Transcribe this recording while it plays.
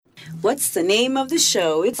What's the name of the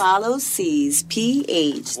show? It follows C's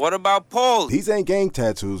PH. What about Paul? These ain't gang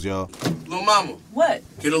tattoos, y'all. Little mama. What?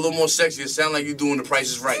 Get a little more sexy. It sound like you doing The Price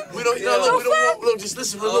is Right. We don't want, just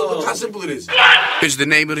listen. Look how simple it is. It's the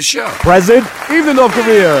name of the show. Present. Evening, North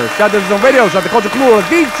Korea. Shout out to some radio. Shout out to Culture Clue.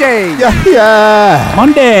 DJ. Yeah.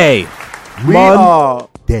 Monday. We are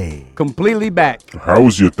Day. completely back. How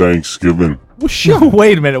was your Thanksgiving?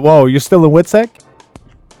 Wait a minute. Whoa, you're still in Witsec?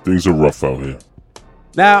 Things are rough out here.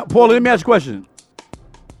 Now, Paul, let me ask you a question.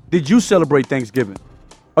 Did you celebrate Thanksgiving?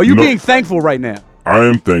 Are you being thankful right now? I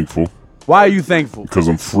am thankful. Why are you thankful? Because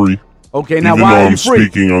I'm free. Okay, now Even why though are you I'm free?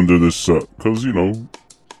 speaking under this, because,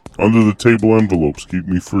 under the table envelopes keep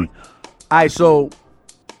me free. All right, so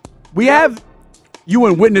we have you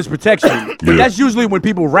in witness protection, but Yeah. that's usually when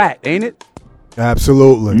people rat, ain't it?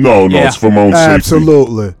 Absolutely. No, Yeah. it's for my own safety.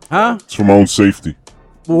 Absolutely. Huh? It's for my own safety.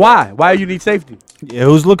 Well, why? Why do you need safety? Yeah,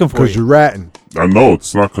 who's looking for Because you? you're ratting. I know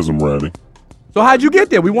it's not because I'm ratting. So how'd you get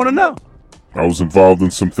there? We want to know. I was involved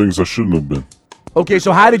in some things I shouldn't have been. Okay,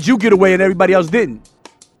 so how did you get away and everybody else didn't?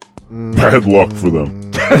 Bad luck for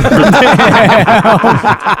them.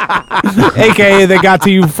 AKA they got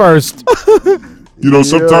to you first.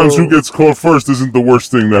 Sometimes who gets caught first isn't the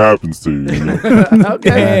worst thing that happens to you.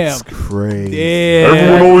 Okay. That's crazy. Yeah.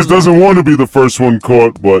 Everyone always doesn't want to be the first one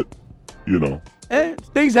caught, but,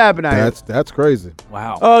 Things happen out here. That's crazy.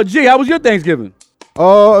 Wow. G, how was your Thanksgiving?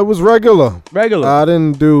 Oh, it was regular. Regular. I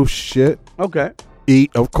didn't do shit. Okay.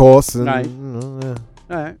 Eat, of course. And, Nice. yeah.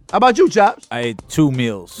 All right. How about you, Chops? I ate 2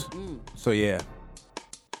 meals. So, yeah.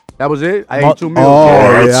 That was it? I Mo- ate 2 meals. Oh,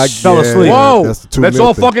 Yeah, yeah. I fell asleep. Whoa. That's the 2 Let's meal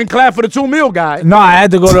all thing. fucking clap for the 2 meal guy. No, I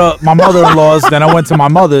had to go to my mother-in-law's. Then I went to my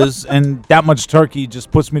mother's, and that much turkey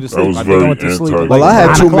just puts me to sleep. was I think I very went to sleep. anti- at Well, like I had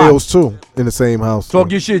 9 2 o'clock. meals, too, in the same house.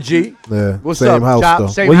 Talk your shit, G. Yeah. What's same up, house, Chop? though.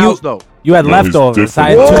 Same Well, house, though. You had No, he's leftovers. I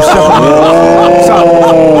had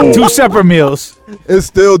different. 2 separate meals. It's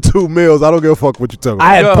still 2 meals. I don't give a fuck what you're talking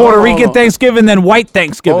I about. had Yo, Puerto hold on. Rican Thanksgiving, then white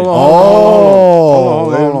Thanksgiving. Hold on. Oh,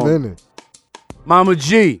 Hold on. wait a minute. Mama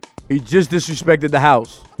G, he just disrespected the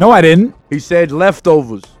house. No, I didn't. He said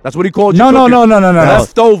leftovers. That's what he called you. No. cooking. That's-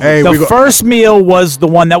 Leftovers. Hey, we The go- first meal was the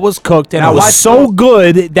one that was cooked, and Now, it why was so so-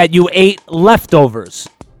 good that you ate leftovers.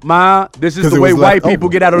 Ma, this is 'Cause the it way was white leftover. people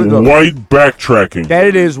get out of the door. White backtracking. That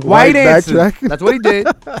it is. White White answer. backtracking? That's what he did.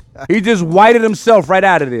 He just whited himself right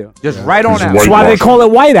out of there. Just right on He's out. white. That's why they Whitewashing. call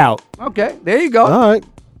it whiteout. Okay, there you go. All right.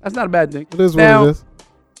 That's not a bad thing. It is now, what it is.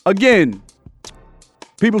 Again,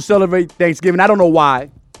 people celebrate Thanksgiving. I don't know why.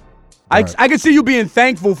 I can see you being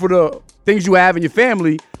thankful for the things you have in your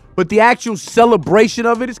family, but the actual celebration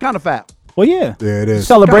of it is kind of foul. Well, yeah. Yeah, it is.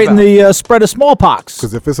 Celebrating the spread of smallpox.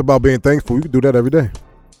 Because if it's about being thankful, you can do that every day.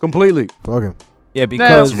 Completely. Fucking. Yeah,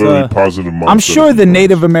 because It's a very positive mindset. I'm sure the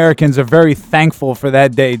Native Americans are very thankful for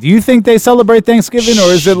that day. Do you think they celebrate Thanksgiving,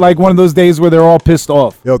 or is it like one of those days where they're all pissed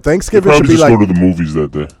off? Yo, You Thanksgiving should probably be just like. go to the movies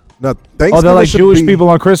that day. No, Thanksgiving Oh, they're like should Jewish be, people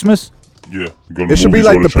on Christmas? Yeah. You go to It should be movies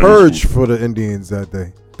like or the Chinese purge food. for the Indians that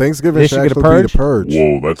day. Thanksgiving They should should get a actually be the purge? purge.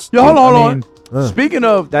 Whoa, that's... Yo, hold on, I hold mean, on. Speaking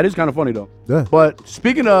of, that is kind of funny though. Yeah. But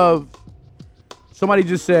speaking of, somebody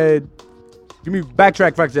just said, give me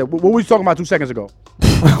backtrack facts. What were we talking about 2 seconds ago?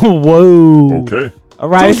 Whoa. Okay. All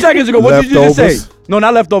right. 2 seconds ago, what did you just say? Leftovers. No,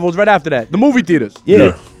 not leftovers. Right after that, the movie theaters.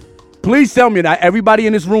 Yeah. Please tell me that everybody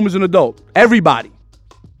in this room is an adult. Everybody.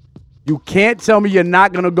 You can't tell me you're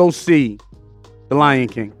not gonna go see The Lion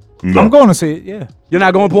King. No. I'm going to see it, yeah. You're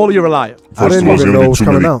not going, Paul. You're a liar. I didn't all, it's even gonna know be it was too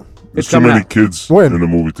coming many- out. There's It's too coming many out. kids When? in the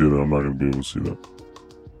movie theater. I'm not going to be able to see that.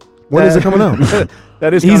 When is it coming out?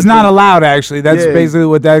 That is. He's kinda not true. allowed, actually. That's Yeah. basically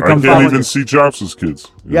what that I comes can't from. even see Chops' kids.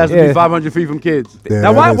 He has to Yeah. be 500 feet from kids. Yeah,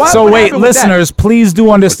 now, why? that is- why So what wait, happened with that? listeners, please do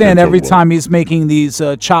understand I can't every talk about time he's making these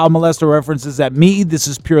child molester references at me, this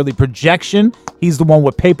is purely projection. He's the one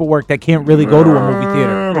with paperwork that can't really go to a movie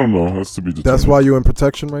theater. I don't know. That's to be determined. That's why you're in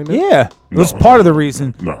protection right now? Yeah, that's No. part of the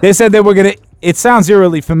reason. No. They said they were going to, it sounds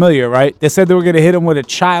eerily familiar, right? They said they were going to hit him with a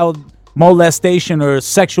child molestation or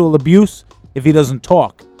sexual abuse if he doesn't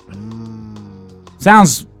talk.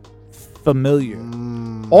 Sounds familiar.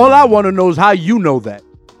 All I want to know is how you know that.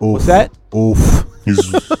 What's that? Oof.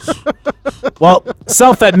 He's Well,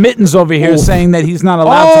 self-admittance over here saying that he's not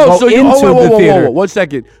allowed to go so you, into whoa, the theater. whoa. 1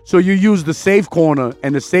 second. So you use the safe corner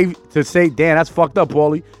and the safe to say, damn, that's fucked up,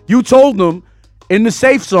 Paulie. You told them in the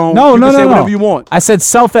safe zone, No, you no, can no, say no. whatever you want. I said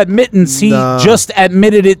self-admittance. He Nah. just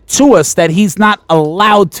admitted it to us that he's not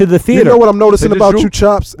allowed to the You theater. know what I'm noticing Is it about true? you,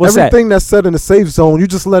 Chops? What's that? Everything that's said in the safe zone, you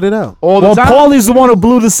just let it out. All the Well, time. Paulie's the one who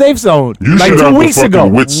blew the safe zone you like should 2 have weeks the ago.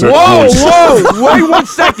 fucking Witsec Whoa, voice. whoa, wait 1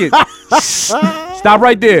 second. Stop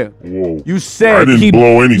right there. Whoa. You said I didn't he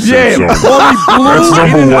blow any Yeah, safe zone. Paulie blew. That's he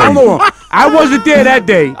number didn't- one. Hold on. I wasn't there that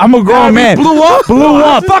day. I'm a grown man. He blew up? Blew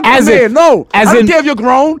up. Fuck As the in- man. No. as I don't in- care if you're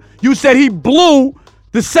grown. You said he blew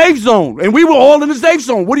the safe zone, and we were all in the safe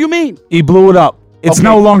zone. What do you mean? He blew it up. It's Okay.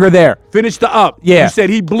 no longer there. Finish the up. Yeah. You said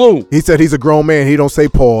he blew. He said he's a grown man. He don't say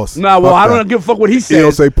pause. Nah, well, Fuck I don't that. give a fuck what he said.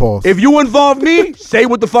 don't say pause. If you involve me, say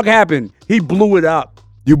what the fuck happened. He blew it up.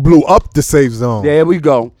 You blew up the safe zone. There we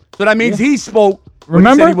go. So that means he spoke. when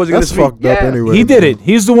Remember? He said he wasn't That's gonna speak. fucked up anyway. He did it.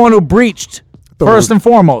 He's the one who breached first and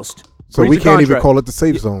foremost. So we Breach the can't even contract. call it the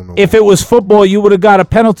safe zone. No. If it was football, you would have got a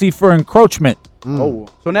penalty for encroachment. Oh.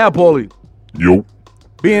 So now, Paulie, Yup.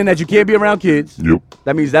 being that you can't be around kids, Yup.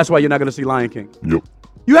 that means that's why you're not gonna see Lion King. Yup.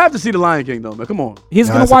 You have to see the Lion King though, man. Come on. He's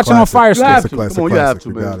Nah, going it's to a watch it on classic. Fire You Stick. have It's a to. classic. Come on, you have to,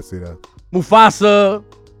 You man. gotta see that. Mufasa,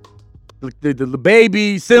 the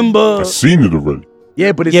baby, Simba. I seen it already.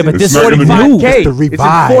 Yeah, but it's Yeah, but this is 45K. new. It's the It's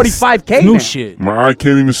revised. in 45K New now. shit. My eye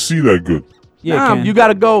can't even see that good. Yeah, Nah, Ken. you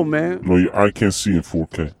gotta go, man. No, your eye can't see in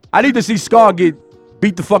 4K. I need to see Scar get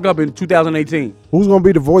beat the fuck up in 2018. Who's gonna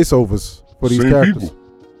be the voiceovers for these Same characters? people.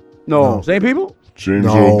 No, No. same people. James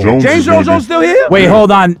No. Earl Jones. James is Earl gonna Jones be- still here? Wait,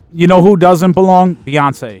 hold on. You know who doesn't belong?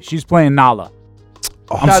 Beyonce. She's playing Nala.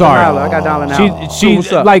 I'm Shout out to sorry. Nala. I got Nala now. She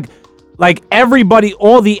What's up? like everybody,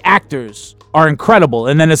 all the actors are incredible,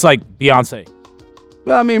 and then it's like Beyonce.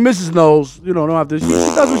 Well, I mean, Mrs. knows. You know, don't have to. She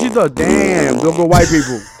does what she does. Damn, don't go white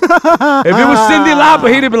people. If it was Cyndi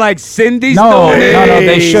Lauper, he'd have been like, Cindy No, Stone.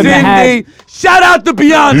 they shouldn't have Cindy. Shout out to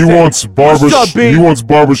Beyonce. He wants Barbara. What's up, B? He wants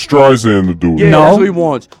Barbara Streisand to do it. Yeah, No. that's what he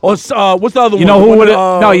wants. Or what's the other You one? know who The one would that,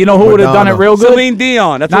 have? No, you know who would have done it Madonna. real good? Celine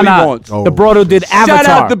Dion. That's Nah, what he nah. wants. Oh. The broad who did Avatar.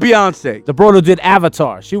 Shout out to Beyonce. The broad who did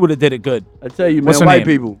Avatar. She would have did it good. I tell you, man, What's her white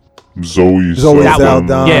name? people. Zoe Zoe Saldana.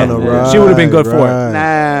 Saldana. Yeah, right, she would've been good for it. right.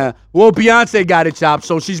 Nah. Well, Beyonce got it chopped,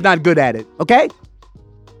 so she's not good at it. Okay?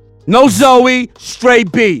 No Zoe,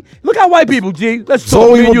 straight B. Look how white people, G. Let's talk.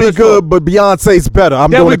 Zoe Me and will you, be let's good, talk. but Beyonce's better.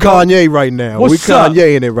 I'm There doing we a go. Kanye right now. What's we up?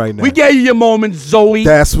 Kanye in it right now. We gave you your moment, Zoe.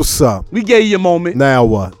 That's what's up. We gave you your moment. Now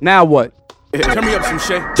what? Now what? Turn me up some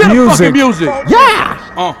shit. Get the Music. fucking music.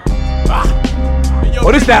 Yeah.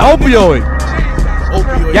 Oh, this that opioid.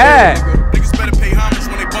 Opioid. Yeah. Niggas better pay homage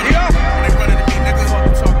when they run it. When they run it to me, nigga. Fuck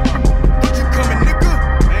you talking about. Don't you coming, nigga?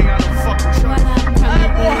 Ain't got no fucking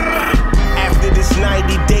shot. After this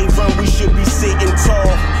 90-day run, we should be sitting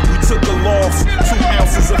tall. We took a loss, 2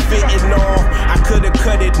 ounces of fentanyl. I could've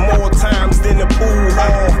cut it more times than the pool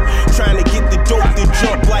hall. Trying to get the dope to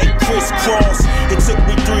jump like crisscross. It took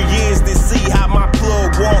me 3 years to see how my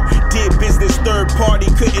plug walked. Did business third party,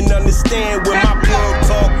 couldn't understand when my plug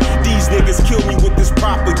talked. These niggas kill me with this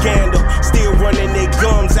propaganda. Still running their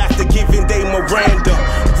gums after giving they Miranda.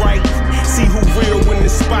 Right? See who real when the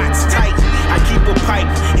spot's tight. I keep a pipe,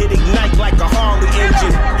 it ignite like a Harley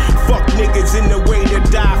engine. Fuck niggas in the way to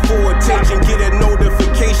die for attention. Get a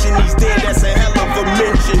notification he's dead, that's a hell of a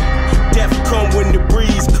mention. Death come when the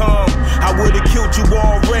breeze come. I would've killed you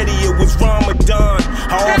already, it was Ramadan.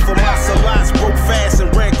 I offer my salats, broke fast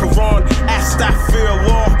and read Quran.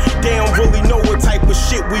 Astaghfirullah, they don't really know what type of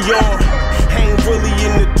shit we on. Ain't really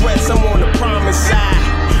in the threats, I'm on the promise side.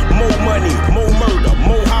 More money, more murder,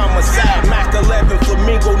 more homicide. Mac 11,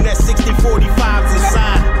 Flamingo, net 60-45s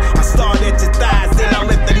inside. I started at your thighs, then I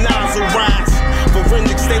let the nozzle rise.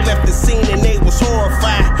 Forensics, they left the scene and they was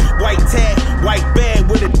horrified. White tag, white bag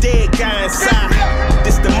with a dead guy inside.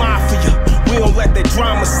 This the mafia, we don't let that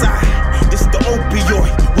drama side. This the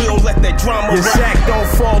opioid, we don't let that drama Your ride. sack don't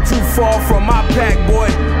fall too far from my pack, boy.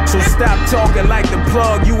 So stop talking like the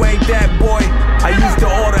plug, you ain't that boy. I used to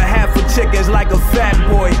order half of chickens like a fat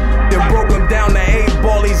boy. Then broke them down to 8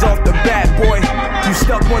 ballies off the bat, boy. You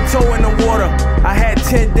stuck one toe in the water, I had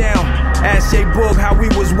 10 down. Ask Jay Boog how we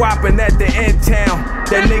was whopping at the end town.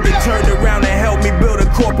 That nigga turned around and helped me build a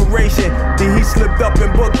corporation. Then he slipped up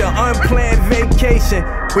and booked an unplanned vacation.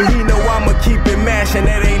 But he know I'ma keep it mashing,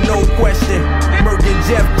 that ain't no question. Merc and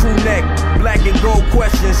Jeff crew neck, black and gold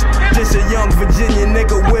questions. Just a young Virginia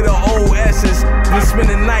nigga with an old essence. Been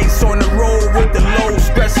spending nights on the road with the low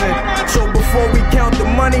stressing. So before we count the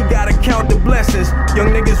money, gotta count the blessings.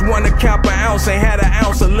 Young niggas wanna count per ounce, ain't had an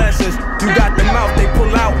ounce of lessons. You got the mouth, they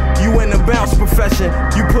pull out, you in the bounce profession.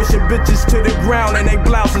 You pushing bitches to the ground and they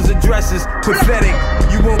blouses and dresses. Pathetic,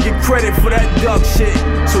 you won't get credit for that duck shit.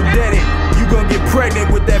 So dead it, you gon' get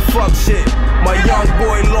pregnant with that fuck shit. My young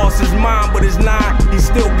boy lost his mind, but his 9, he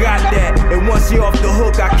still got that. And once he off the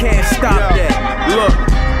hook, I can't stop that. Look,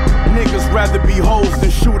 niggas rather be hoes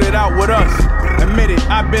than shoot it out with us. Admit it,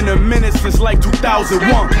 I've been a menace since like 2001.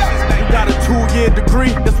 You got a 2-year degree,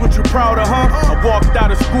 that's what you proud of, huh? A walked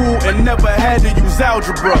out of school and never had to use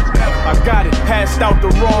algebra. I got it, passed out the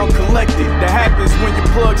wrong, collected. That happens when your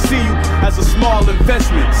plug see you as a small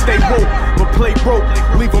investment. Stay woke, but play broke.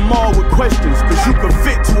 Leave them all with questions, cause you can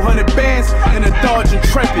fit 200 bands in a Dodge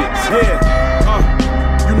Intrepid.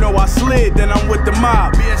 Yeah, you know I slid, then I'm with the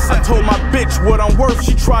mob. I told my bitch what I'm worth,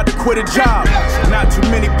 she tried to quit a job. Not too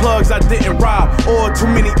many plugs I didn't rob, or too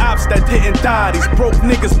many ops that didn't die. These broke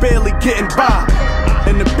niggas barely getting by.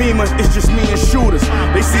 In the Beamer, it's just me and shooters.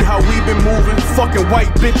 They see how we been moving, fucking white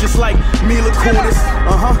bitches like Mila Kunis.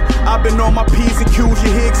 I've been on my P's and Q's, you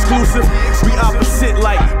hear exclusive. We opposite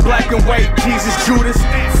like black and white, Jesus Judas.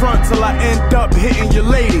 Front till I end up hitting your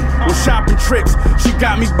lady with shopping trips. She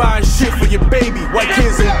got me buying shit for your baby. White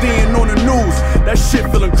kids ODing on the news, that shit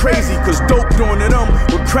feeling crazy. Cause dope doing to them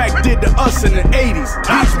what crack did to us in the 80s.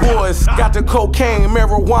 These boys got the cocaine,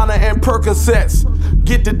 marijuana, and Percocets.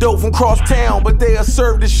 Get the dope from cross town, but they'll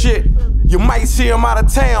serve the shit. You might see them out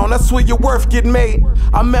of town, that's where your worth get made.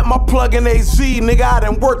 I met my plug in AZ, nigga, I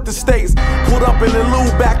done worked the states. Pulled up in the Lou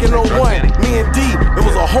back in 01, me and D, it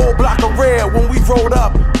was a whole block of red when we rolled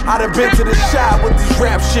up. I done been to the shop with this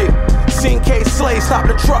rap shit. Seen K Slay stop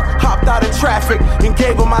the truck, hopped out in traffic, and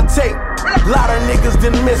gave him my tape. Lot of niggas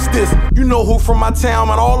didn't miss this. You know who from my town,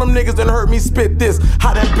 man, all them niggas done heard me spit this.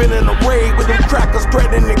 I done been in a raid with them crackers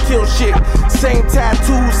threatening to kill shit. Same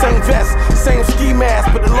tattoos, same vest, same ski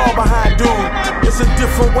mask, but the law behind dude. It's a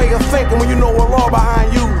different way of thinking when you know a law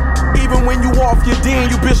behind you. Even when you off your dean,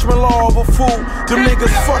 you bitchmen law of a fool. Them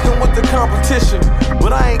niggas fucking with the competition.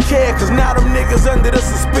 But I ain't care, cause now them niggas under the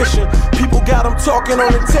suspicion. People got them talking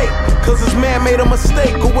on the tape, cause this man made a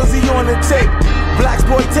mistake, or was he on the tape?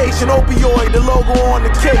 Blaxploitation, opioid, the logo on the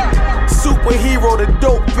cake. Superhero, the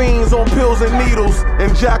dope fiends on pills and needles.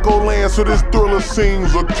 And Jacko Land, so this thriller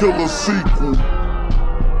seems a killer sequel.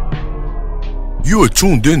 You are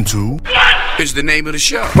tuned into. Is the name of the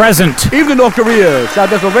show. Present. Evening North Korea. South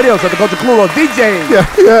Desert Radio, South Dakota Clue, DJ. Yeah.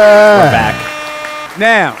 We're back.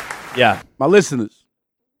 Now, Yeah, my listeners,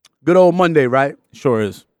 good old Monday, right? sure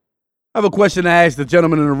is. I have a question to ask the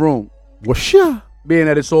gentleman in the room, What's ya? being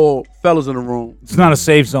that it's all fellas in the room. It's not a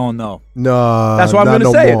safe zone, though. No. That's why I'm going to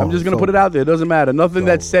no say it. more. I'm just going to put it out there. It doesn't matter. Nothing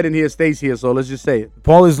that's said in here stays here, so let's just say it.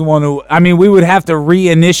 Paulie's the one who, I mean, we would have to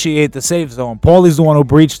reinitiate the safe zone. Paulie's the one who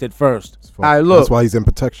breached it first. All right, look. That's why he's in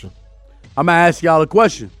protection. I'm going to ask y'all a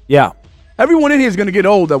question. Yeah. Everyone in here is going to get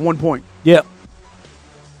old at one point. Yeah.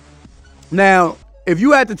 Now, if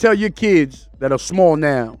you had to tell your kids that are small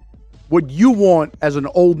now what you want as an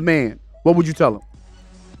old man, what would you tell them?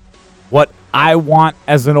 What I want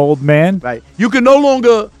as an old man, Right. You can no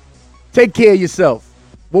longer take care of yourself.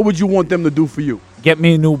 What would you want them to do for you? get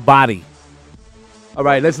me a new body. All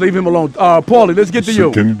right, let's leave him alone. Paulie, let's get to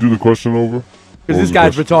you. Can you do the question over? Because this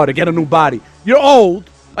guy's retarded. Get a new body. You're old.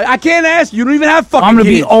 I can't ask you. You don't even have fucking I'm going to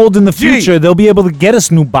be kids. old in the Gee. future. They'll be able to get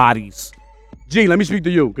us new bodies. Gee, let me speak to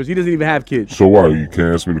you because he doesn't even have kids. So why? You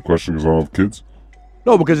can't ask me the question because I don't have kids?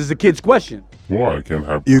 No, because it's a kid's question. Why? I can't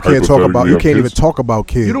have You can't talk about. You hypothetically can't have even kids? talk about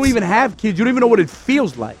kids. You don't even have kids. You don't even know what it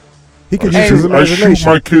feels like. He could I use his shoot, I shoot imagination.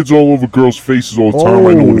 my kids all over girls' faces all the time.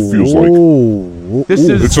 I know what it feels like. This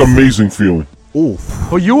is It's an amazing feeling. Oof.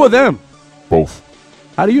 for you or them. Both.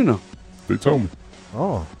 How do you know? They tell me.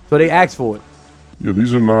 Oh. So they asked for it. Yeah,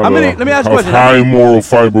 these are not How many- let me ask you a question. high moral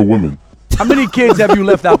fiber women. How many kids have you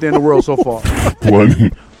left out there in the world so far?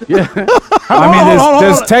 Plenty. Yeah. I mean,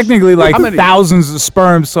 there's technically like How many? thousands of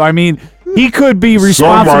sperms, so I mean, he could be Some might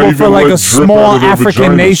responsible even for like let a drip small out of their African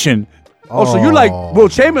vaginas. nation. Oh, so you like Will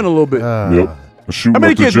Chamberlain a little bit. Yep. I shoot How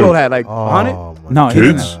many up the kids gym. Will had? Like 100? No, he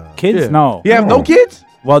didn't Kids? have kids? Yeah. No. You have no kids?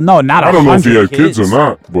 Well, no, not I don't know if he 100 had kids or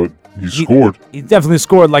not, but he scored. He definitely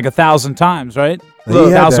scored like 1,000 times, right? He had to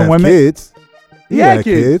 1,000 have women. kids. He had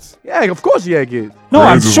kids. Yeah, of course he had kids. No,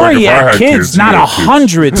 I'm Franz is sure like, he if I had had kids, kids, he not had kids.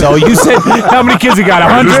 100 though. You said how many kids he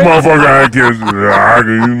got? This 100? motherfucker had kids. You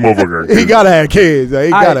motherfucker had kids. He gotta have kids. He All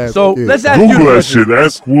gotta right, have so kids. let's ask you the Google that question. shit.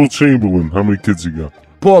 Ask Will Chamberlain how many kids he got.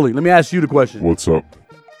 Paulie, let me ask you the question. What's up?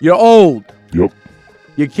 You're old. Yep.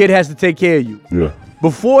 Your kid has to take care of you. Yeah.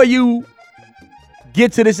 Before you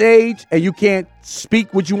get to this age and you can't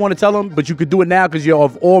speak what you want to tell them, but you could do it now because you're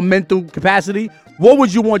of all mental capacity, what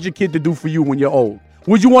would you want your kid to do for you when you're old?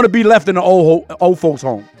 Would you want to be left in an old folks'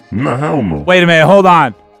 home? Nah, hell no. Wait a minute, hold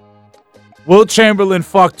on. Wilt Chamberlain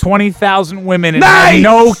fucked 20,000 women and Nice! had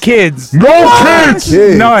no kids. No kids!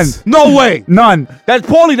 Kids. None. No way. None. That's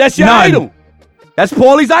Paulie. That's your None. idol. That's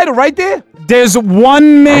Paulie's idol right there. There's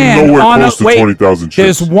one man nowhere on close a to 20,000 chicks.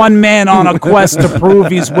 There's one man on a quest to prove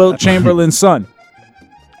he's Wilt Chamberlain's son.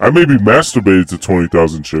 I maybe masturbated to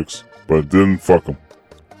 20,000 chicks, but didn't fuck them.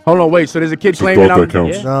 Hold on, wait. So there's a kid So claiming thought I'm that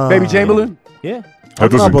counts. Yeah. Baby Chamberlain? Yeah.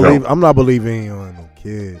 That doesn't count. I'm not believing on no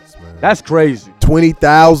kids, man. That's crazy.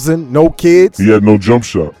 20,000, no kids. He had no jump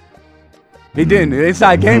shot. He didn't. The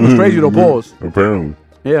inside game was crazy though, pause. Apparently.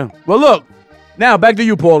 Yeah. Well, look. Now, back to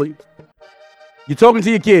you, Paulie. You're talking to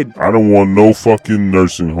your kid. I don't want no fucking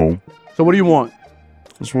nursing home. So what do you want?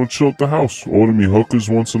 Just want to chill at the house. Order me hookers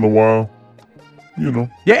once in a while. You know.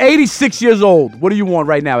 You're 86 years old. What do you want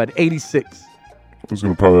right now at 86? I was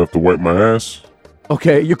going to probably have to wipe my ass.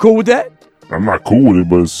 Okay. You cool with that? I'm not cool with it,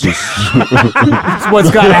 but it's just... It's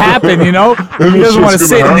what's got to happen, you know? He doesn't want to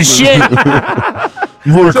sit in the shit.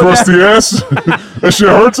 You want to cross the ass? That shit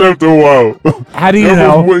hurts after a while. How do you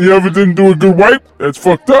know? You ever didn't do a good wipe? That's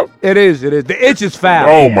fucked up. It is. It is. The itch is foul.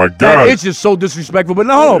 Oh, my God. That itch is so disrespectful. But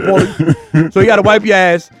no, hold on, Paulie. So you got to wipe your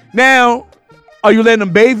ass. Now, are you letting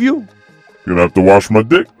them bathe you? You're going to have to wash my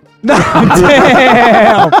dick.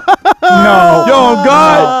 Damn. No. Yo,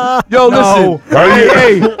 God. Yo, listen.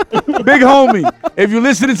 Hey, big homie. If you're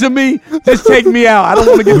listening to me, just take me out. I don't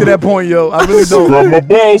want to get to that point, yo. I really don't. Scrub my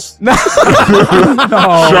balls. No.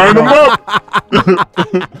 Shine them up.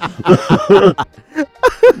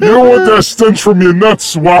 You don't want that stench from your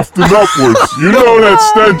nuts wafting upwards. You know that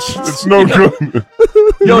stench. It's no good.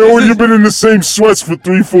 You know when you've been in the same sweats for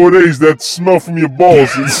 3-4 days, that smell from your balls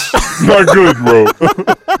is not good, bro.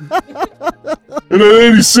 And at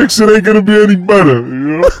 86, it ain't gonna be any better,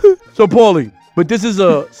 you know? So, Paulie, but this is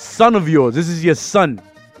a son of yours. This is your son.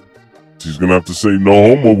 He's gonna have to say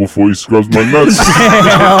no homo before he scrubs my nuts.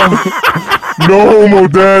 No homo,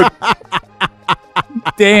 Dad.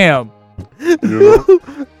 Damn. You know?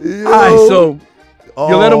 All right, so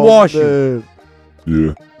you let him wash you.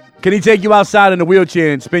 Yeah, Can he take you outside in a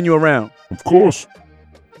wheelchair and spin you around? of course.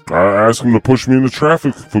 I asked him to push me into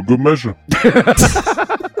traffic for good measure.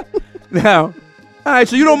 Now, all right,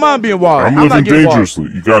 so you don't mind being washed. I'm not living getting washed.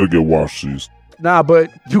 dangerously. You gotta get washed, C's. Nah,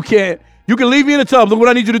 but you can't. You can leave me in the tub. Look what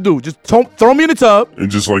I need you to do. Just throw me in the tub. And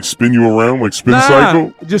just like spin you around like spin Nah,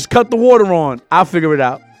 cycle? just cut the water on. I'll figure it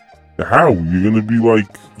out. How? You're gonna be like,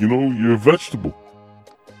 you know, you're a vegetable.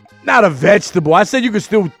 Not a vegetable. I said you could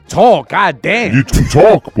still talk. God damn. You can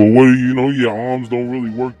talk, but what you know, your arms don't really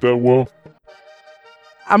work that well.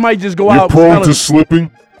 I might just go You're out. prone to slipping.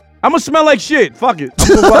 I'm gonna smell like shit. Fuck it. I'm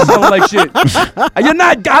gonna go out smelling like shit. You're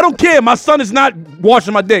not. I don't care. My son is not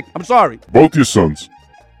washing my dick. I'm sorry. Both your sons.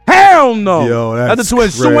 Hell no. Yo, that's the twin.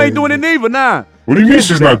 Sue ain't doing it neither. Nah. What do you mean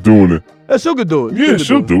she's not doing it? She could do it. Yeah,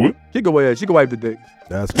 she'll do it. She could wipe. She could wipe the dick.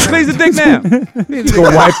 That's Cleans the dick now. Go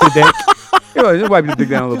wipe the dick. Just wipe the dick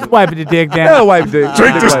down a little bit. Wipe the dick down. Yeah, wipe the dick.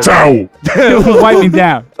 Take this towel. Wipe me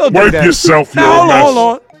down. Wipe yourself, you're Now, a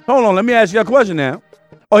mess. hold on. Let me ask you a question now.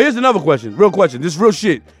 Oh, here's another question. Real question. This is real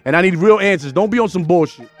shit. And I need real answers. Don't be on some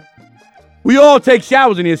bullshit. We all take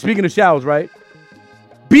showers in here. Speaking of showers, right?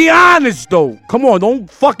 Be honest, though. Come on. Don't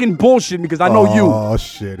fucking bullshit me because I know you. Oh,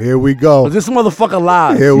 shit. Here we go. This motherfucker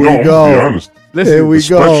lies. Here we No, go. be honest. Listen, Here we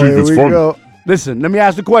Especially go. if Here it's we funny. go. listen. Let me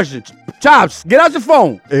ask the question. Chops, get out your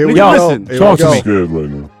phone. Here we Nigga, go. listen. Here Talk we to go. me. I'm scared right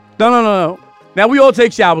now. No. Now, we all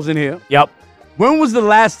take showers in here. Yep. When was the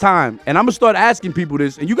last time, and I'm going to start asking people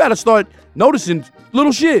this, and you got to start noticing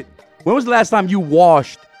little shit. When was the last time you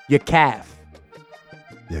washed your calf?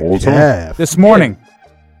 All the time. Calf. This morning.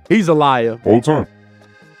 He's a liar. All the time.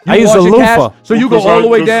 You I use wash a your calf, loofah. so you go all the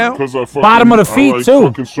way down? Bottom of the feet, I like too.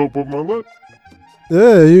 fucking soap up my leg.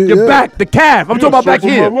 Yeah, Your back, the calf. I'm talking about back soap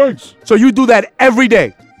up here. my legs. So you do that every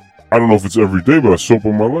day. I don't know if it's every day, but I soap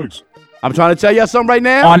on my legs. I'm trying to tell you something right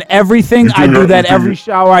now. On everything, You I do do that- that you do every it.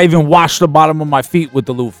 shower. I even wash the bottom of my feet with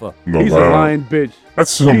the loofah. No, He's a lying bitch. That's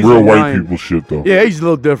some He's real a white lion. people shit, though. Yeah, he's a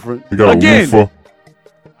little different. You got Again, a loofah.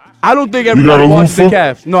 I don't think got everybody a washes their loofah?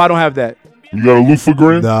 calves. No, I don't have that. You got a loofah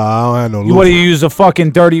grand? Nah, I don't have no You want to loofah. use a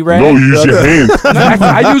fucking dirty rag? No, you use your hand.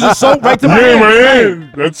 I use a soap right to my Yeah, hand. my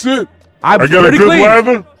hand. That's it. I got a pretty good clean.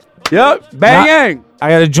 lather. Yep, bang yang. I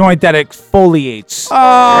got a joint that exfoliates.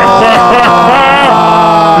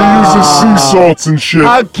 He uses sea salts and shit.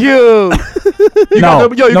 How cute. You No, got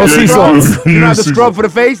the, yo, you no got the sea scrub? salts. You know how Use to sea scrub salts. for the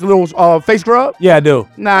face? A little face scrub? Yeah, I do.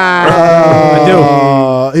 Nah.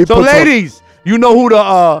 I do. He So, puts up- ladies, you know who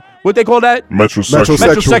the, what they call that? Metrosexual.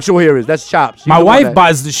 Metrosexual here is. That's Chops. My You know wife that.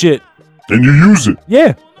 buys the shit. And you use it.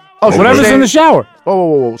 Yeah. Oh, so Whatever's you're in the saying- shower.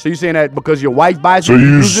 Whoa. So you saying that because your wife buys So it, you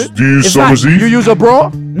you use, it? do you use It's not- Summer's Eve? You use a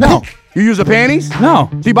bra? No. You use a panties? No.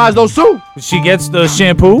 She buys those too. She gets the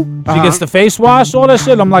shampoo. She gets the face wash, all that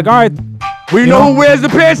shit. I'm like, all right, We know who wears the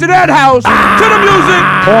pants in that house. To the music.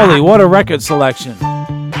 Paulie, what a record selection.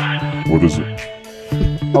 What is it?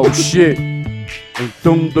 Oh, shit.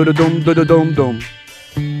 Dum, dum, dum, dum, dum, dum.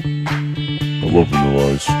 I love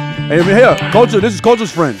Vanilla Ice. Hey, here, Culture. This is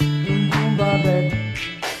Culture's friend.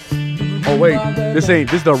 Oh, wait. This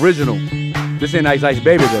is the original. This ain't Ice Ice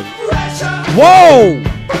Baby, baby. Whoa!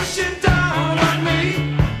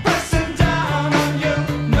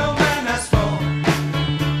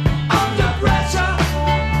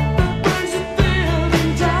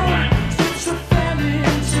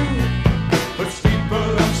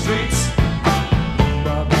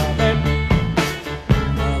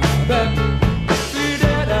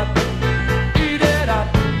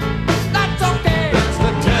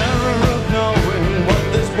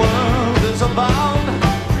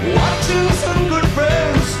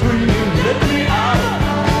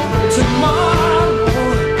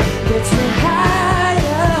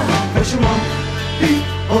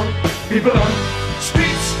 People on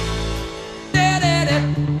streets.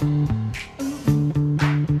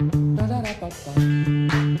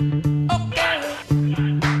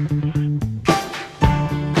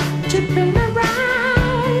 Chipping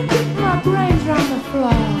around, keep my brains round the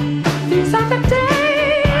floor. These are the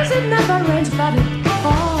days it never rains, but it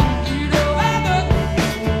falls.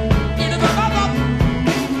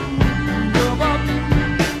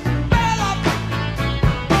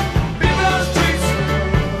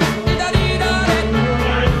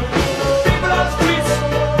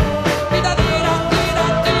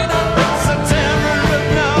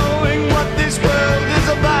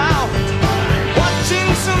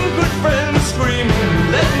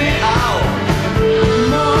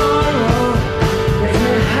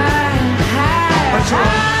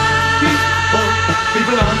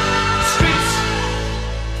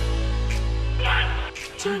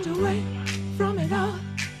 Turned away from it all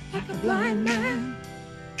like a blind man.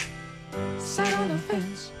 Sat on the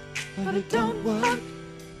fence, but it don't work.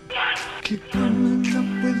 Keep coming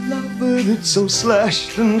up with love, but it's so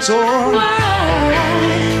slashed and torn.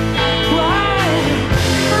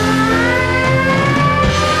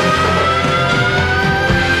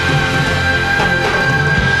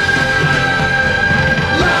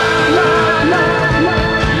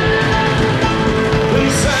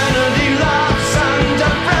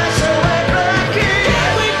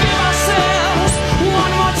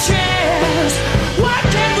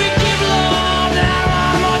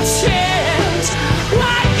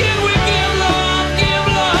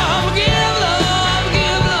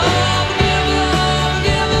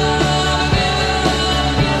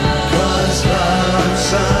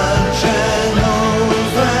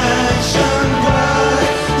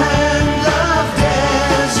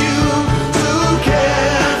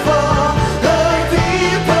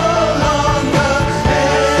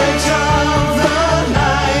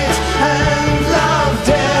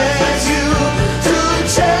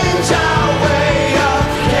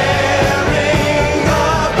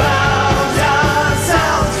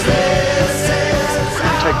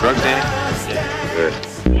 Drugs, Danny? Yeah, good.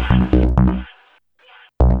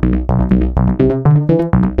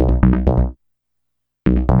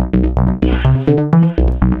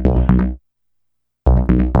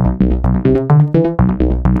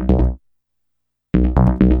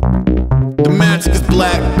 The magic is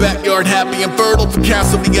black, backyard happy and fertile. For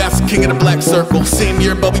Castle, the ass king of the black circle. Same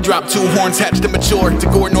year, but we dropped 2 horns, hatched and matured. To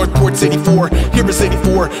Gore, Northport's 84, here is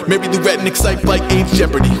 84. Mary Lou Retton, excite like AIDS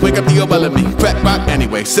Jeopardy. Wake up the old me, crack rock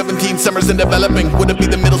anyway. 17 summers in developing, would it be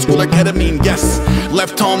the middle schooler ketamine? Yes,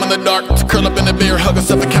 left home in the dark to curl up in a bear hug of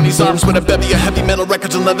Suffolk County's arms with a bevy of heavy metal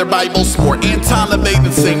records and leather Bibles. More Anton LaVey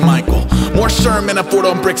than St. Michael, more Sherman and Ford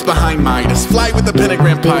on bricks behind Midas. Fly with the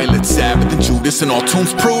pentagram pilots, Sabbath and Judas, and all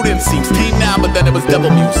tunes prudent. Seems tame now, but then it was devil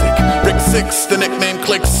music. Rick 6, the nickname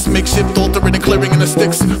clicks. Makeshift altar and clearing in the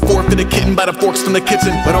sticks. Forfeited kitten by the forks from the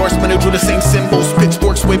kitchen. But horsemen who drew the same symbols.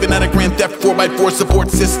 Pitchforks waving at a Grand Theft 4x4 support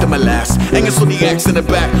system, alas. Angus with the axe in the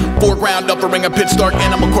back. Foreground offering a pitch dark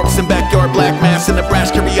animal corpse in backyard black mass. And the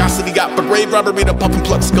brash curiosity got for grave robbery to puff and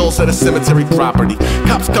pluck skulls at a cemetery property.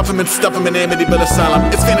 Cops cuff him and stuff him in Amityville Asylum.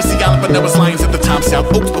 It's Fantasy Island, but there was lions at the time.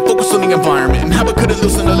 South Oaks, but focus on the environment. And how it couldn't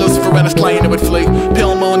loosen a Lucifer at his client, it would flee.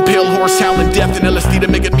 Pale mo and pale horse howling death and LSD to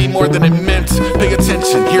make it mean more than it meant. Pay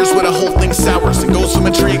attention, here's where the whole thing sours and goes from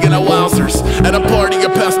intrigue and a wowzers. At a party, a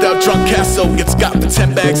passed out drunk Casso gets got for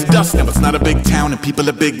 10 bags of dust. Now it's not a big town and people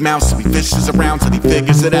are big mouths, so he fishes around till he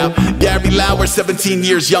figures it out. Gary Lauer, 17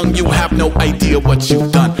 years young, you have no idea what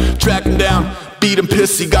you've done. Track him down, beat him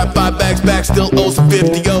pissy, got 5 bags back, still owes him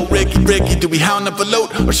 50. Oh, Ricky, do we hound him for loot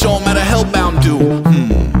or show him how to hellbound do?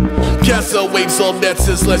 Castle waves all that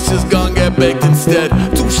says let's just go and get baked instead.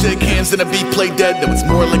 Two shake hands and a beat play dead. That was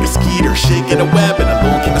more like a skeeter shaking a web, and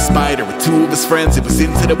along came a spider with two of his friends. It was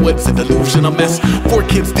into the woods, a delusional mess. 4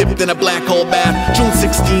 kids dipped in a black hole bath. June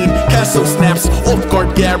 16, Castle snaps. Off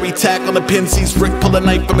guard Gary, tack on the pin. Sees Rick pull a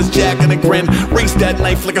knife from his jack and a grin. Raise that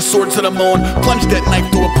knife like a sword to the moon. Plunge that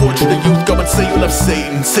knife through a portrait of youth. Go and say you love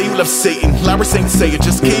Satan. Say you love Satan. Lara Saint say it.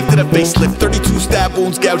 Just caved to the facelift. 32 stab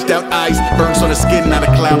wounds, gouged out eyes. Burns on his skin, not a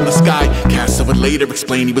cloud in the sky. Castle would later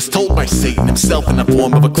explain he was told by Satan himself in the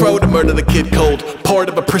form of a crow to murder the kid cold. Part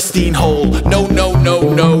of a pristine whole. No, no, no,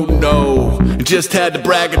 no, no. Just had to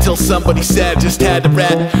brag until somebody said just had to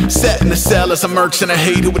rat. Sat in the cell as a merchant of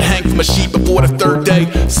hate who would hang from a sheep before the 3rd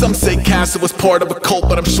day. Some say Castle was part of a cult,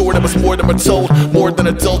 but I'm sure there was more than we're told. More than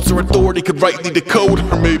adults or authority could rightly decode.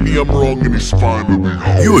 Or maybe I'm wrong and he's finally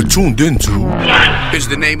home. You are tuned into is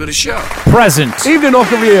the name of the show. Present. Evening, North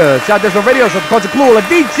Korea. Shout out to radio show, Culture Clue, a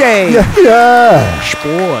DJ. Yeah.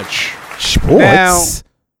 Sports. Now,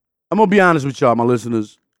 I'm going to be honest with y'all, my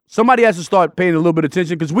listeners. Somebody has to start paying a little bit of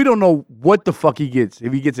attention because we don't know what the fuck he gets.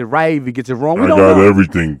 If he gets it right, if he gets it wrong, we I don't got know.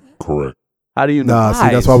 everything correct. How do you know? Nah, see,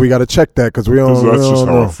 that's why we got to check that because we don't. Because that's we just don't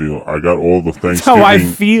how know. I feel. I got all the Thanksgiving. That's how I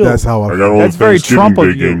feel. That's how I feel. I got all That's the very Thanksgiving Trump of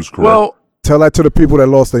Day you. games correct. Well, Tell that to the people that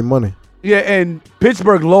lost their money. yeah, and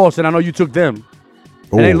Pittsburgh lost, and I know you took them.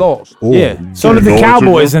 Ooh. And they lost. Ooh. Yeah. So did You the know what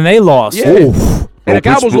Cowboys, to do? and they lost. Yeah. Oof. And the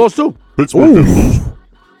Cowboys Pittsburgh- lost too. Pittsburgh didn't lose.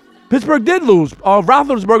 Pittsburgh did lose.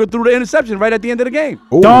 Roethlisberger threw the interception right at the end of the game.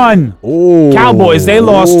 Ooh. Done. Ooh. Cowboys, they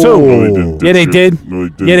lost too. No, they didn't. Yeah, they did. No, they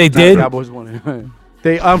didn't. Yeah, they did. Cowboys won.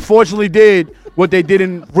 They unfortunately did what they did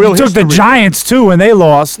in real Took history. the Giants too, and they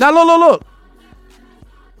lost. Now, look.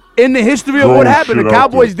 In the history of Throwing what happened, shit the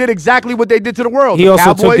out Cowboys there. did exactly what they did to the world. He The also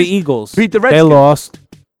Cowboys took the Eagles. beat the They Redskins. lost.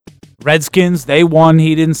 Redskins, they won.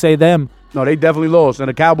 He didn't say them. No, they definitely lost, and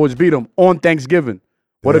the Cowboys beat them on Thanksgiving.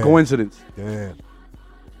 What a coincidence. Damn.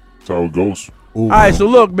 That's how it goes. Ooh. All right, so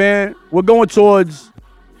look, man, we're going towards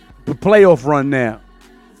the playoff run now.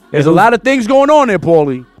 There's a lot of things going on there,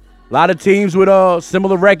 Paulie. A lot of teams with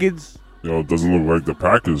similar records. It doesn't look like the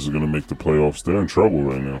Packers are going to make the playoffs. They're in trouble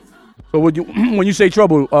right now. So would you, when you say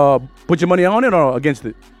trouble, put your money on it or against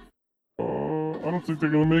it? I don't think they're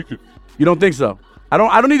going to make it. You don't think so? I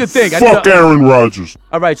don't need to think. Fuck Aaron Rodgers.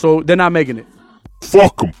 All right, so they're not making it.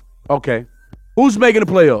 Fuck him. Okay. Who's making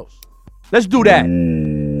the playoffs? Let's do that.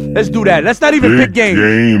 Ooh, Let's do that. Let's not even big pick games.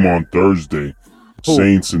 game on Thursday. Who?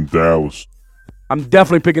 Saints in Dallas. I'm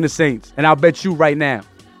definitely picking the Saints, and I'll bet you right now.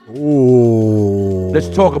 Ooh. Let's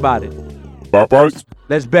talk about it. Popeyes?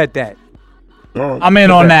 Let's bet that. All right. I'm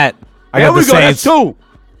in on that. I There got we the go. That's Saints.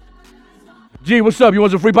 2. G, what's up? You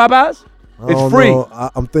want some free Popeyes? I It's don't free. know.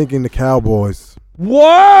 I'm thinking the Cowboys.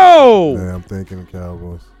 Whoa! Yeah, I'm thinking the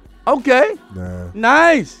Cowboys. Okay. Nah.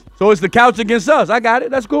 Nice. So it's the couch against us. I got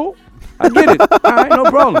it. That's cool. I get it. All right, no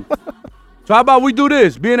problem. So how about we do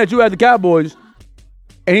this? Being that you had the Cowboys,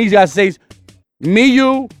 and he's got Saints, me,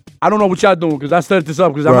 you, I don't know what y'all doing because I set this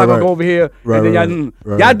up because I'm Right, not going to right. go over here. Right, and then right, y'all,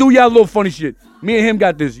 right, y'all right. do y'all little funny shit. Me and him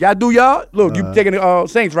got this. Y'all do y'all. Look, you taking the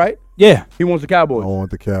Saints, right? Yeah. He wants the I Cowboys.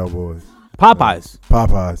 want the Cowboys. Popeyes.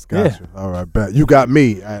 Popeyes. Gotcha. All right, bet. You got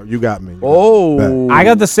me. You got me. Oh. I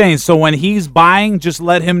got the Saints. So when he's buying, just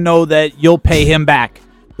let him know that you'll pay him back.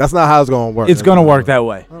 That's not how it's going to work. It's going to work that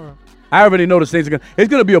way. I already know the Saints are going to. It's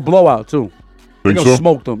going to be a blowout, too. They're Think going to so?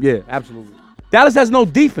 smoke them. Yeah, absolutely. Dallas has no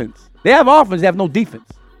defense. They have offense. They have no defense.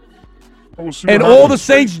 We'll see And what all the happens.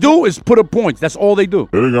 Saints do is put up points. That's all they do.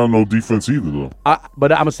 They ain't got no defense either, though.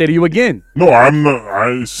 But I'm going to say to you again. No, I'm not.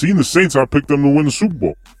 I seen the Saints. I picked them to win the Super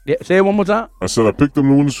Bowl. Yeah, say it one more time. I said I picked them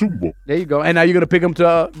to win the Super Bowl. There you go. And now you're going to pick them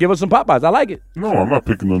to give us some Popeyes. I like it. No, I'm not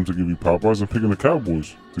picking them to give you Popeyes. I'm picking the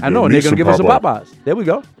Cowboys. I know. And they're going to give us some Popeyes. There we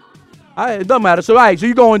go. All right, it doesn't matter. So, all right, so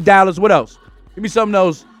you're going Dallas. What else? Give me something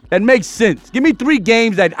else that makes sense. Give me 3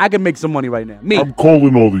 games that I can make some money right now. Me. I'm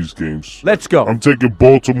calling all these games. Let's go. I'm taking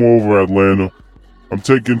Baltimore over Atlanta. I'm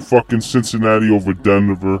taking fucking Cincinnati over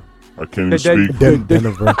Denver. I can't even speak.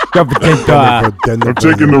 Denver. I'm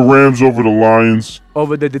taking the Rams over the Lions.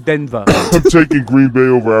 Over the Denver. I'm taking Green Bay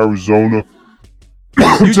over Arizona.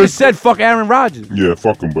 You just said fuck Aaron Rodgers. Yeah,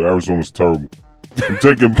 fuck him, but Arizona's terrible. I'm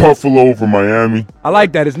taking Buffalo over Miami. I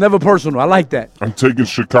like that. It's never personal. I like that. I'm taking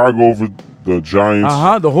Chicago over the Giants.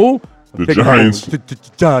 Uh-huh. The who? The Giants.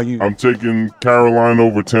 Giants. I'm taking Carolina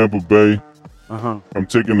over Tampa Bay. Uh-huh. I'm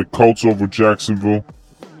taking the Colts over Jacksonville.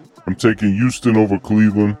 I'm taking Houston over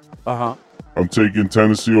Cleveland. Uh-huh. I'm taking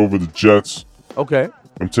Tennessee over the Jets. Okay.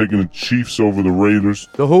 I'm taking the Chiefs over the Raiders.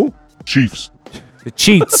 The who? Chiefs. The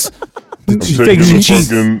Cheats.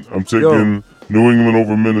 I'm taking New England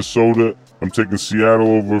over Minnesota. I'm taking Seattle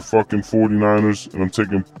over fucking 49ers. And I'm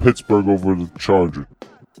taking Pittsburgh over the Chargers.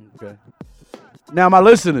 Okay. Now, my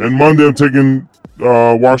listeners. And Monday, I'm taking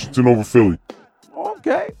Washington over Philly.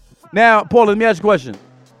 Okay. Now, Paul, let me ask you a question.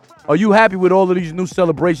 Are you happy with all of these new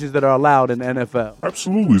celebrations that are allowed in the NFL?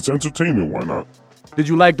 Absolutely. It's entertainment. Why not? Did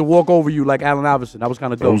you like the walk over you like Allen Iverson? That was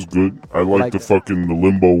kind of dope. That was good. I liked the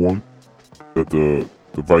limbo one that the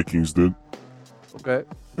Vikings did. Okay.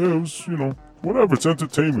 Yeah, it was, whatever. It's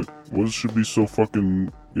entertainment. What should be so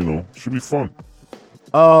fucking, should be fun.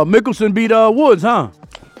 Mickelson beat Woods, huh?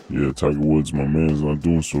 Yeah, Tiger Woods, my man's not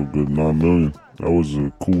doing so good. $9 million. That was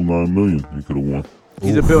a cool $9 million he could have won.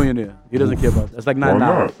 He's a billionaire. He doesn't care about that. That's like $9. Why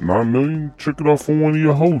not? $9 million? Trick it off on one of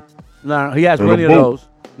your hoes. Nah, he has plenty of those.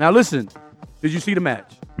 Now listen, did you see the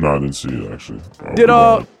match? No, I didn't see it actually.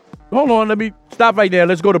 Hold on, let me stop right there.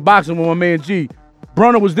 Let's go to boxing with my man G.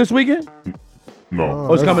 Brunner was this weekend? No.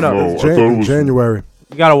 Oh, it's coming up. No, I thought it was January.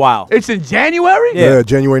 You got a while. It's in January? Yeah,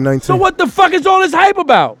 January 19th. So what the fuck is all this hype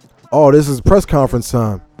about? Oh, this is press conference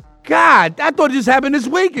time. God, I thought it just happened this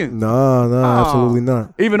weekend. No, absolutely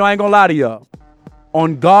not. Even though I ain't gonna lie to y'all.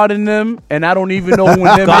 On God and them, and I don't even know who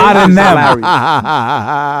them God is. and them.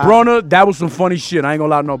 Brunner, that was some funny shit. I ain't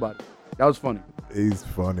gonna lie to nobody. That was funny. He's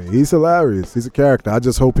funny. He's hilarious. He's a character. I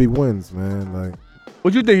just hope he wins, man. Like,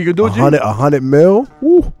 what you think you could do, G? $100 mil?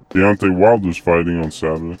 Woo. Deontay Wilder's fighting on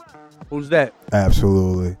Saturday. Who's that?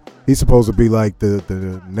 Absolutely. He's supposed to be like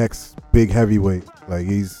the next big heavyweight. Like,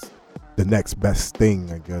 he's the next best thing,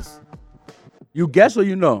 I guess. You guess or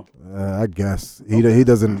you know? I guess he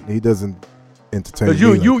doesn't entertain. Because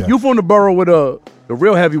me you from the borough where the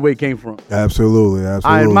real heavyweight came from. Absolutely.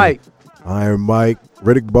 Iron Mike,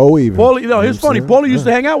 Riddick Bowe even. Paulie, it's funny. Paulie used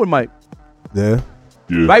to hang out with Mike. Yeah.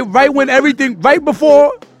 Right when right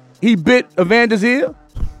before he bit Evander's ear,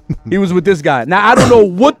 he was with this guy. Now I don't know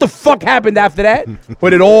what the fuck happened after that,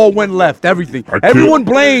 but it all went left. Everything. Everyone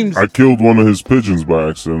blames. I killed one of his pigeons by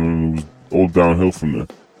accident, and it was all downhill from there.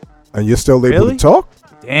 And you're still able to talk?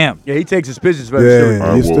 Damn. Yeah, he takes his pigeons very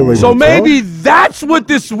seriously. You're still able So to maybe that's what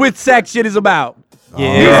this Witsack shit is about.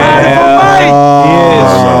 Yeah. He's had it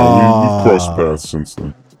We've crossed paths since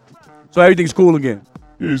then. So everything's cool again.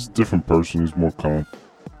 Yeah, he's a different person. He's more calm.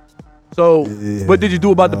 So, what did you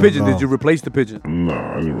do about the pigeon? Did you replace the pigeon?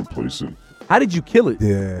 Nah, I didn't replace it. How did you kill it?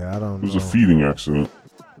 Yeah, I don't know. It was a feeding accident.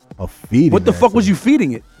 A feeding What the fuck was you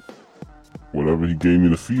feeding it? Whatever he gave me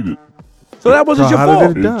to feed it. So that wasn't your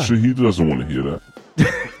fault. He doesn't want to hear that.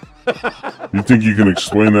 You think you can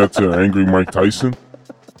explain that to angry Mike Tyson?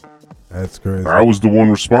 That's crazy. I was the one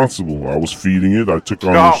responsible. I was feeding it. I took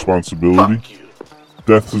on the responsibility.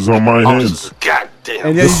 Death is on my hands.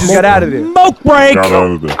 And then you just got out of there. Smoke break. Got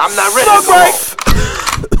out of there. I'm not ready. Smoke break.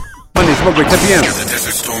 Monday, smoke break, 10 p.m.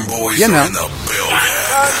 Yeah, now.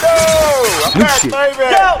 New shit.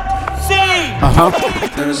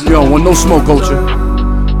 You don't want no smoke culture.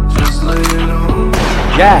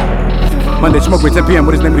 Yeah. Monday, smoke break, 10 p.m.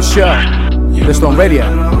 What is the name of the show? That's on radio.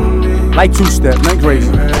 Like two-step, not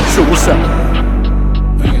crazy. Sure, what's up?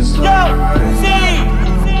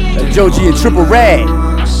 Joe G and Triple Red.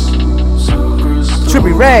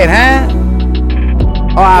 Trippy Red, huh?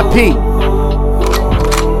 R.I.P.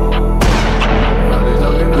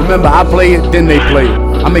 Remember, I play it, then they play it.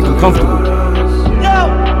 I make them comfortable.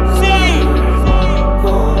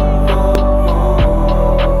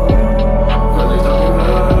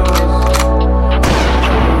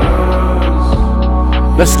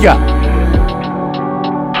 Let's go.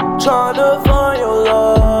 Trying to find your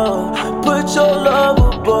love, put your love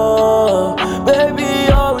above.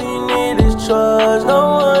 Baby, all we need is trust. No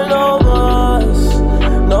one over us,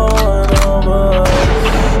 no one over us,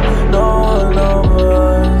 no one over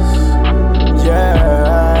us.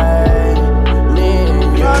 Yeah, me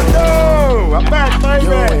and you. I'm back, baby.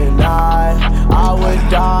 You and I would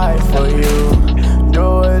die for you. Do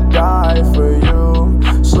or die for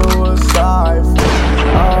you. Suicide for you.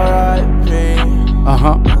 R.I.P.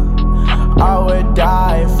 I would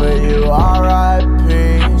die for you.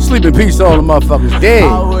 R.I.P. Sleep in peace, all the motherfuckers dead. I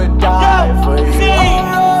would die for you.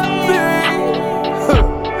 R.I.P.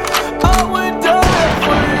 I would die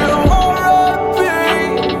for you. R.I.P.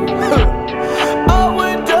 I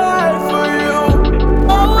would die for you.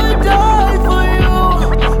 I would die for you.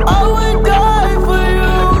 I would die for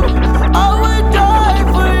you. I would die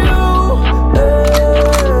for you.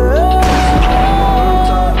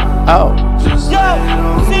 Oh.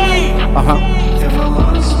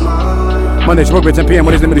 Monday, smoke break, 10 p.m.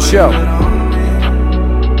 What is the name of the show?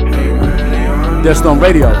 Just on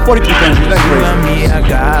radio. 43 countries. That's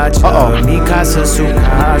crazy. Uh-oh.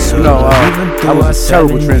 No, that was a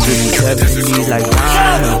terrible transition.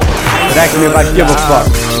 But actually, if I give a fuck.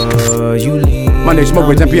 Monday, smoke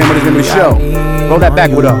break, 10 p.m. What is the name of the show? Roll that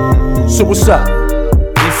backward up. So what's up?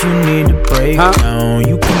 If you need a break down,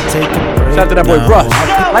 you can take a break. Shout out to that boy Russ.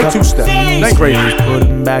 Like two-step. Ain't crazy. Put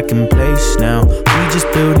him back in place now. We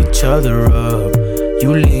just build each other up.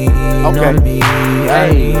 You lean on me, I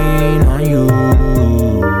lean on you.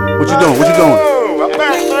 What you doing? What you doing?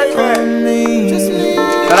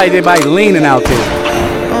 Shout out to everybody leaning out there.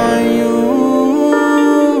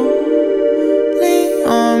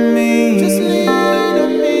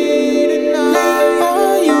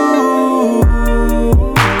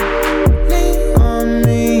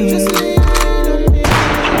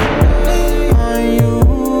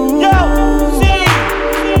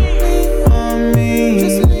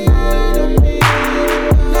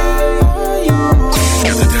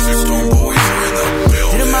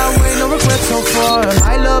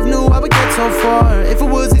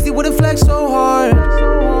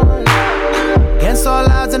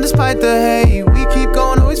 Despite the hate, we keep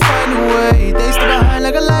going, always find a way. They stay behind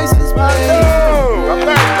like a license plate.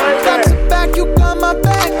 Got your back, you got my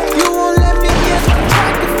back. You won't let me get on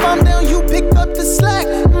track. If I'm down, you pick up the slack.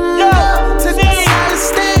 Took the silent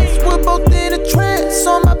stance, we're both in a trance.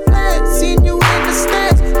 On my plan, seen you in the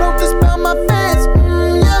stands. Don't dispel my fans.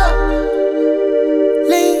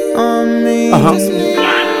 Lean on me.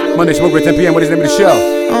 Monday Smoke Break 10 p.m. What is the name of the show?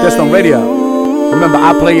 Just on radio. Remember,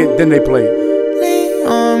 I play it, then they play it.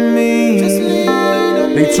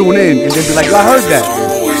 They tune in and they be like, I heard that.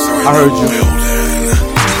 I heard you.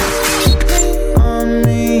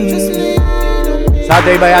 Shout out to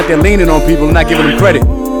everybody out there leaning on people and not giving them credit.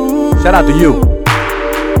 Shout out to you.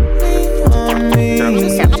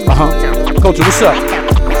 Culture, what's up?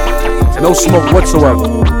 No smoke whatsoever.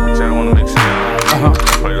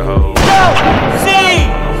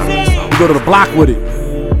 You go to the block with it.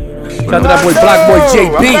 Shout out to that boy, Block Boy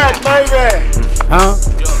JB.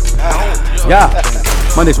 Yeah.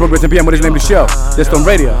 Monday Smoke Break 10 p.m. What is the name of the show? Just on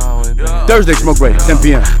radio. Thursday Smoke Break 10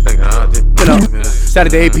 p.m. You know,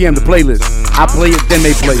 Saturday 8 p.m. the playlist. I play it, then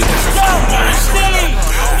they play it.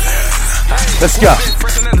 Let's go.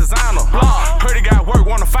 Heard he got work,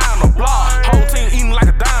 wanna find him. Whole team eating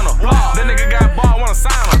like a dino. That nigga got ball, wanna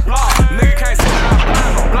sign him. Nigga can't see me, I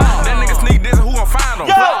blind him. That nigga sneak this, who gon' find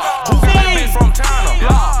him? Who got that bitch from China?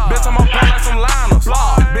 Bitch, I'm up like some liners.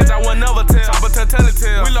 Bitch, I would never tell, but tell it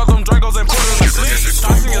tell. We love them Dracos and put it in the sleep.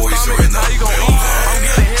 Toss in your stomach, now you gon' eat. I'm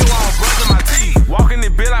getting hit while I'm brushing my teeth. Walking this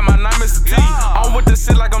bitch like my name Mr. T. I'm with this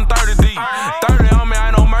shit like I'm 30 deep. 30 on me,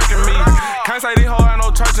 ain't no murking me. Can't say these hoes ain't no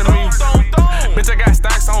church in me. Bitch, I got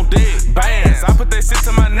stacks on deck. Bands, I put that shit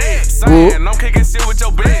to my neck. Saying, I'm kicking shit with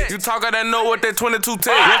your bitch. You talkin' that know what that 22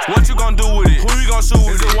 tech. What you gon' do with it? Who you gon' shoot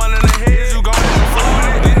with? Is it one in the head? Is you gon' hit the floor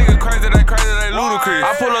with it? These niggas crazy, they ludicrous.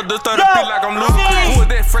 I pull up this 30 feet like I'm ludicrous. Who is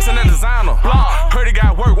that fresh and that designer? Heard he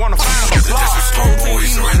got work, wanna find him. Whole team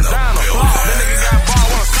eating like a dino. That nigga got ball,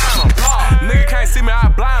 wanna sign him. Nigga can't see me, I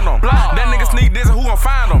blind him. That nigga sneak this, who gon'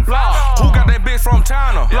 find him? Who got that bitch from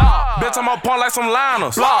China? Bitch, I'm up on like some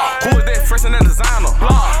liners. Who is that fresh and that designer?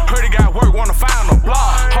 Heard he got work, wanna find him.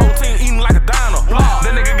 Whole team eating like a dino.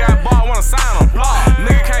 That nigga got ball, wanna sign him.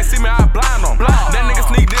 Nigga can't see me, I blind him. That nigga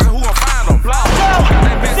sneak this, who gon' find him? Who got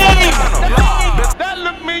that bitch from China? That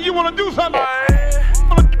look mean you wanna do something.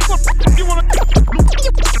 You wanna do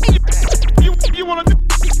you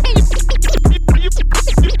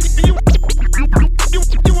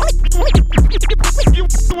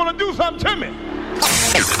wanna do something to me.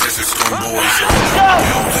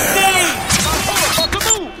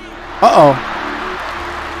 Uh-oh.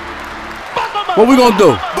 What we gonna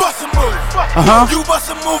do?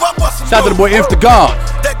 Shout out to the boy Inf the God.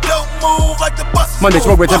 Monday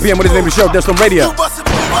Smoke Break 10 p.m. What is the name of the show? That's on radio.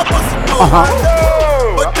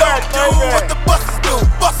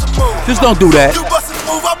 Just don't do that.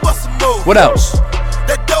 What else?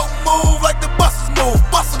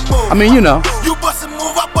 I mean, you know.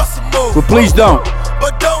 But please don't.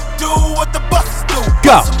 But don't do what the buses do.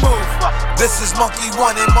 Go. This is Monkey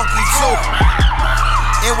 1 and Monkey 2.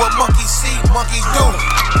 And what Monkey see, Monkey do.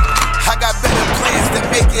 I got better plans to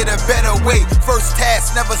make it a better way. First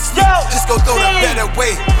task, never sleep, just go throw the better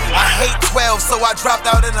way. I hate 12, so I dropped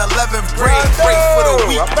out in 11th grade. Pray for the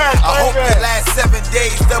week. I hope the last 7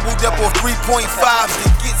 days doubled up on 3.5s to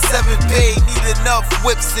get 7 paid. Need enough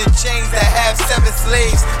whips and chains to have 7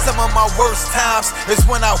 slaves. Some of my worst times is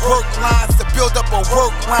when I work lines to build up a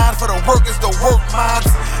work line for the workers to work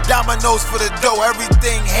mines. Dominoes for the dough,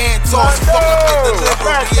 everything hand tossed. Fuck up the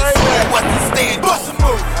delivery, it's all what to stand. Bust a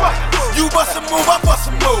move. You bust a move, I bust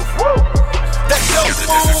a move. That dope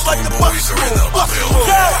move like the bus move. Bust a move.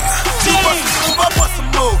 You bust a move, I bust a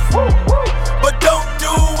move. But don't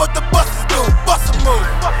do what the buses do. Bust a move.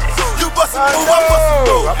 You bust a move, I bust a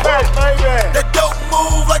move. That dope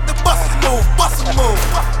move like the buses move. Bust a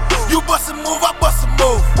move.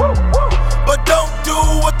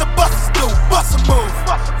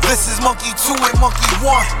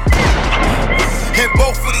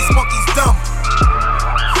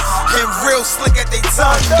 so slick at they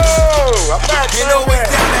tongue. Ain't always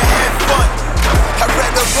down to have fun. I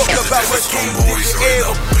read a book about what came to the air.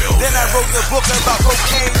 Then I wrote the book about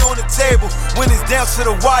cocaine on the table. When it's down to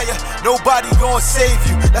the wire, nobody gonna save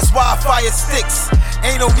you. That's why I fire sticks.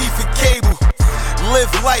 Ain't no need for cable.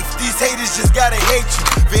 Live life, these haters just gotta hate you.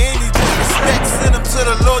 For any disrespect, send them to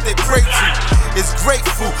the Lord they pray to. It's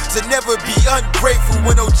grateful to never be ungrateful.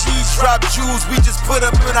 When OGs drop jewels, we just put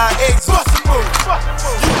them in our heads. Bust a move,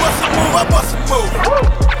 you bust a move, I bust a move.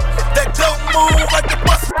 That don't move like the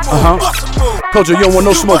bust a move, bust a move. Culture, you don't want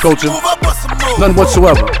no smoke, Culture. None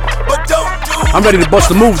whatsoever. I'm ready to bust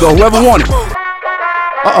the move though, whoever want it.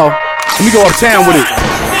 Uh-oh. Let me go uptown with it.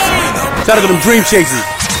 Shout out to them Dream Chasers.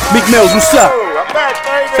 Meek Mills, what's up?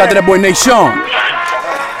 Shout out to that boy Nate Sean.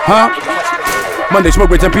 Huh? Monday, Smoke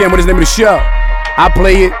Break 10 p.m. What is the name of the show? I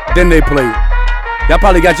play it, then they play it. Y'all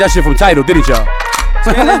probably got y'all shit from Tidal, didn't y'all?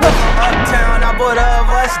 Uptown, I put a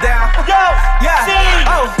bus down.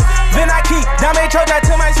 Yeah. Oh, then I keep Dame Troja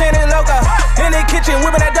to my Shannon Loca. In the kitchen,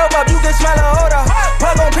 whipping that dope up, you can smell the odor.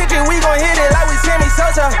 Plug on pitch it, we gon' hit it like we Sammy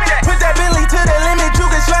Sosa. Put that Bentley to the limit, you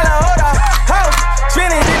can smell the odor. Oh,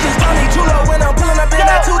 spinning digits, Tony Chulo. When I'm pulling up in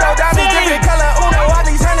that two-door, diamonds different color. Uno, all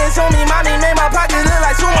these hundreds on me, mommy made my pockets look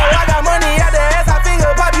like sumo. I got money out the ass, I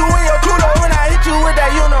finger pop you in your culo. When I hit you with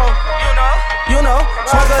that, you know,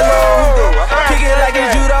 smoke a little, kick it like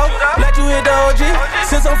it's judo. Let you hit the OG,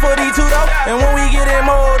 since I'm 42 though. And when we get in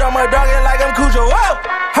mode, I'ma dog it like I'm Cujo. Whoa,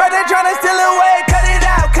 heard they tryna steal away, cut it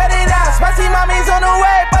out, cut it out. Spicy mommy's on the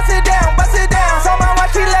way, bust it down, bust it down. So my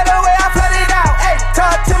watch she let away, I flood it out. Hey,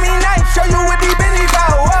 talk to me nice, show you what these bitches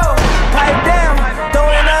about. Whoa, pipe down,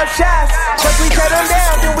 throwing up shots. First we cut them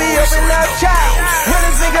down, then we open up shop. When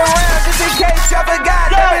this nigga around, just in case y'all forgot.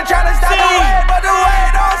 They been tryna stop the wave, but the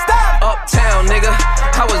wave don't stop. Uptown, nigga,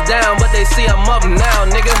 I was down, but they see I'm up now,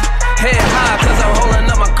 nigga. Head high, cause I'm holding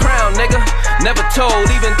up my crown, nigga. Never told,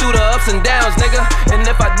 even through the ups and downs, nigga. And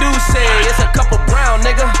if I do say it's a couple brown,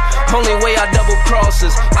 nigga. Only way I double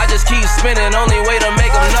crosses. I just keep spinning, only way to make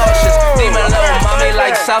them nauseous. Demon little mommy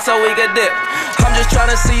like salsa, we could dip. I'm just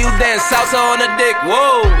tryna see you dance salsa on the dick.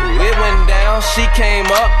 Whoa, it went down, she came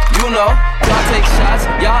up, you know. Y'all take shots,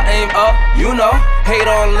 y'all aim up, you know. Hate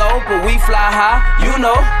on low, but we fly high, you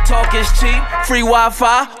know. Talk is cheap, free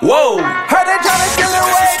Wi-Fi, whoa. Heard they tryna steal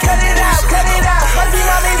away, cut it out, cut it out. Spicy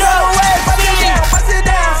mommy go away, bust it down, bust it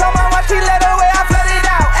down. So my watch she let away, I flood it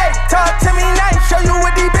out. Hey, talk to me nice, show you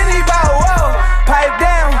what these bitches about. Whoa, pipe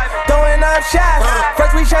down, throwing up shots.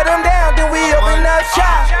 First we shut them down, then we open up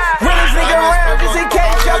shop. When this nigga around, just in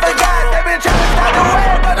case y'all forgot. They been tryna stop the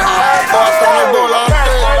way, but the way don't stop.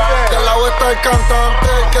 Del lado está el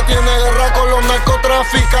cantante que tiene guerra con los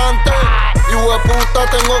narcotraficantes. Y hueputa,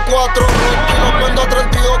 tengo 4 y los vendo a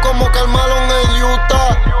 32 como Carmelo en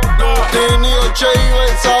Utah. Tini, Dolce y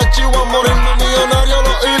Versace, voy a morirme millonario,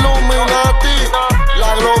 los Illuminati.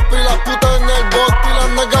 La glopa y las putas en el bote y las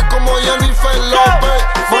nalgas como Jennifer López.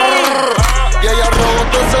 Y ella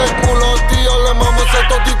rebota ese culo, tío, le mamo ese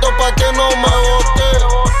totito pa' que no me bote.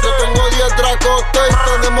 Yo tengo 10 dracotes y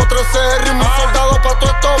tenemos 13 R y mis soldados pa'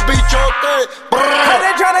 todos estos bichotes.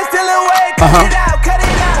 They tryna steal away, cut it out, cut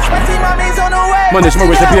it out. Spicy mommy's on the way. Monday, Smoke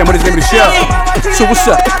Break 10 p.m. What is the name of the show? So what's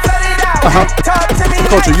up?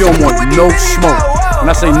 Culture, you don't want no smoke. When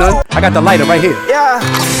I say none, I got the lighter right here. Yeah.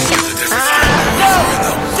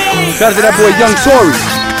 Shout out to that boy Young Tory.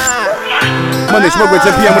 Monday, Smoke Break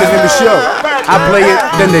 10 p.m. What is the name of the show? I play it,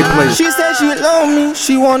 then they play it. She said she love me,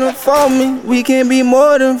 she wanna fuck me. We can be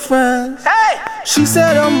more than friends. Hey! She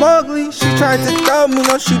said I'm ugly, she tried to throw me.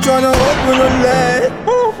 No, she tryna open her leg.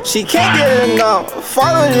 She can't get enough,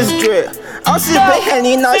 follow this drip. I'll sip a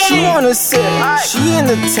Henny, now she wanna sip. She in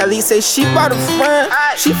the telly, say she brought a friend.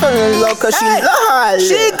 She feelin' low cause she love how I live.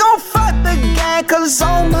 She gon' fuck the gang cause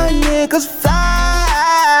all my niggas fly.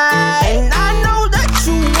 And I know that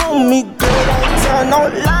you want me good, don't tell no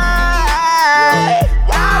lie.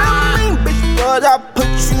 I don't mean bitch, but I put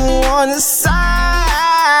you on the side.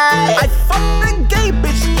 I fuck the gay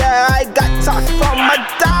bitch, yeah, I got talk from my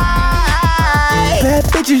die. Bad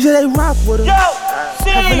bitches, yeah, they rock with us.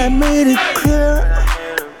 Haven't I made it clear?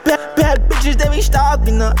 Bad bitches, they be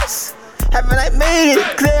stalking us. Haven't I made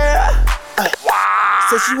it clear?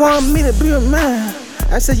 Said she want me to be a man.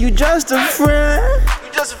 I said you just a friend.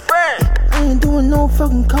 You just a friend. I ain't doing no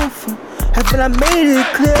fucking comfort. Haven't I made it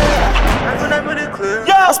clear? Haven't I made it clear?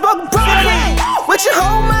 Yo, I spoke broadway with your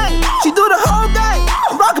whole mate. She do the whole day.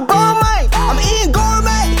 I'm rockin' ball, mate. I'm eating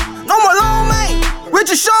gourmet. No more low, mate. With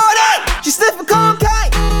your shorty, she sniffing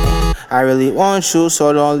cocaine. I really want you,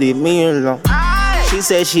 so don't leave me alone. She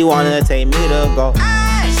said she wanna take me to go.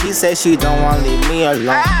 She said she don't wanna leave me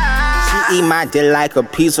alone. She eat my dick like a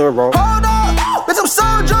piece of roll. Hold on.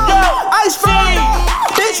 ice front.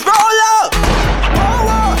 Bitch, roll up. Roll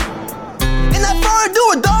up. In that fur, do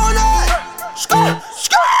a donut.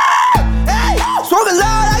 Hey, smoking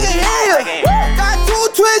loud, I can hear you. Got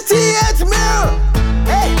 2 twins, TX mirror.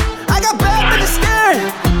 Hey, I got back in the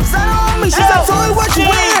steering. Set on me, she said, told me what you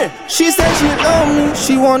wearing. She said she love me,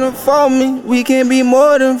 she wanna phone me. We can be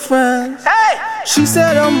more than friends. Hey, she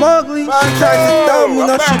said I'm ugly, she tried to dump me.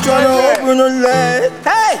 Now she tryna open her leg.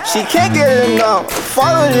 Hey, she can't get enough.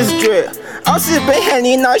 Follow this drip. I'm sipping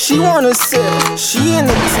Henny, now she wanna sip. She in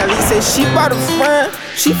the telly, say she bought a friend.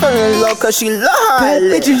 She fell in love cause she love how bad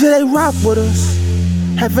bitches, yeah, they rock with us.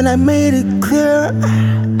 Haven't I made it clear?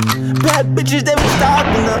 Bad bitches, they be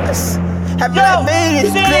stalking us. Haven't I made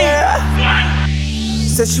it clear?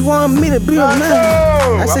 Said she want me to be a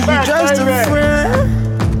man. I said you just a friend.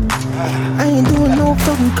 I ain't doing no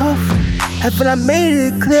fucking coffee. Haven't I made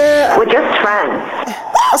it clear? We're just friends.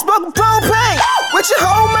 I'm smoking propane with your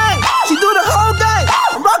whole mate. She do the whole thing.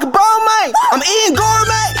 I'm rocking bone mate. I'm eating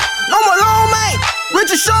gourmet. No more low mate.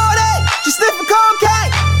 Richard Shorty. She sniffing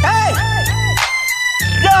cocaine. Hey.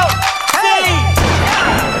 Yo. Hey.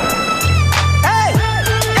 Hey.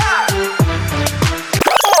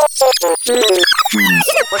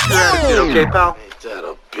 What's your attitude, okay, pal? Ain't that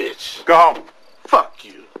a bitch? Go home. Fuck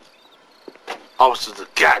you. Officers of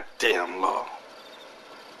goddamn law.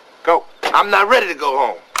 Go. I'm not ready to go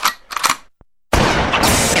home.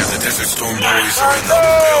 The Desert Storm Boys are in the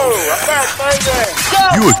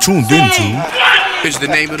building. You are tuned into. It's the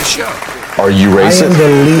name of the show. Are you racist? I am the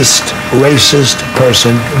least racist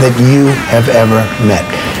person that you have ever met.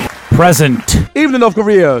 Present. Evening, North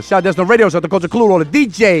Korea. Shout out to Radio, shout out to Culture Clue, on the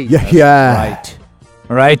DJ. Yeah. Right.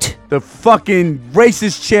 Right. The fucking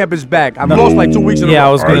racist champ is back. I've lost like 2 weeks in a row. Yeah,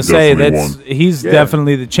 I was gonna say he's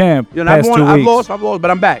definitely the champ. You know, past 2 weeks. I've lost,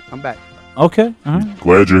 but I'm back. Okay. All right.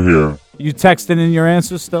 Glad you're here. You texting in your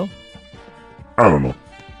answers still? I don't know.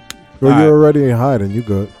 Well, you're already in hiding. You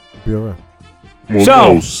good. Be all right. Well,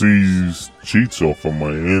 no, C's cheats off on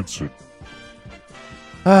my answer.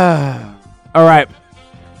 All right.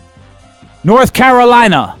 North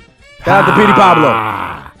Carolina. Shout out to Petey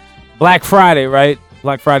Pablo. Black Friday, right?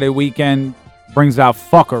 Black Friday weekend brings out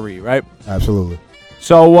fuckery, right? Absolutely.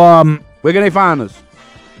 So, where can they find us?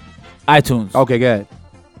 iTunes. Okay, go ahead.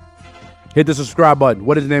 Hit the subscribe button.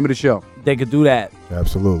 What is the name of the show? They could do that.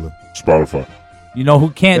 Absolutely. Spotify. You know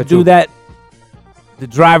who can't do that? The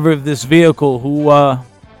driver of this vehicle who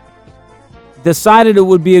decided it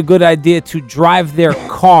would be a good idea to drive their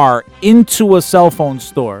car into a cell phone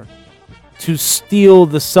store to steal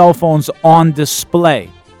the cell phones on display.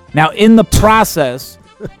 Now, in the process,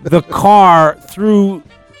 the car,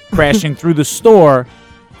 crashing through the store,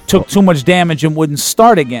 took too much damage and wouldn't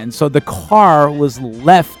start again. So the car was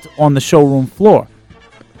left on the showroom floor.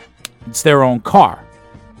 It's their own car.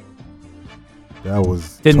 That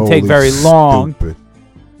was Didn't take very long for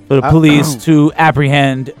the police to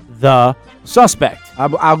apprehend the suspect.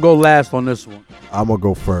 I'll go last on this one. I'm going to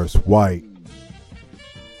go first. White.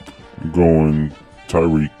 I'm going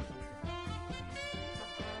Tyreek.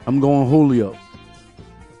 I'm going Julio.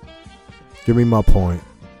 Give me my point.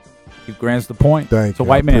 He grants the point. Thank you. It's a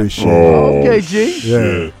white man. Appreciate it. Okay, G.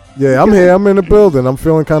 Yeah. Yeah, I'm here. I'm in the building. I'm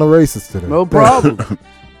feeling kind of racist today. No problem.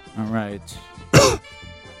 All right.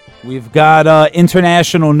 We've got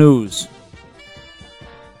international news.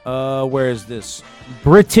 Where is this?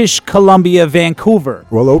 British Columbia, Vancouver.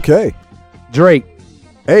 Well, okay. Drake.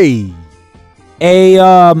 Hey.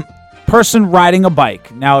 A person riding a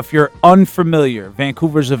bike. Now, if you're unfamiliar,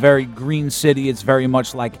 Vancouver's a very green city. It's very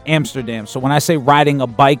much like Amsterdam. So when I say riding a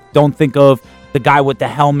bike, don't think of the guy with the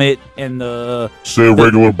helmet and the... Say a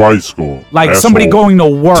regular bicycle. Like asshole. Somebody going to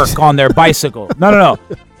work on their bicycle. No.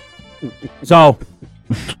 So,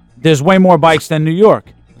 there's way more bikes than New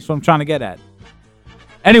York. That's what I'm trying to get at.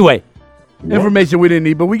 Anyway. Information we didn't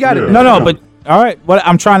need, but we got it. No, but all right. What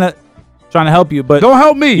I'm trying to help you, but don't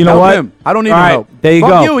help me. You know help what? Him. I don't need all right, help. There you fuck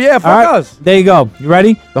go. You, yeah, fuck us. There you go. You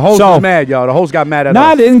ready? The host was mad, y'all. The host got mad at us.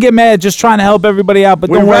 I didn't get mad. Just trying to help everybody out. But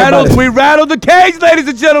don't worry about it. We rattled the cage, ladies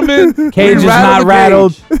and gentlemen. Cage is not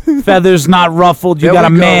rattled. Feathers not ruffled. You got a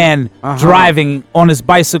man driving on his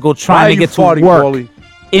bicycle trying to get to work. Paulie?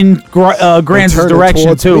 In Grant's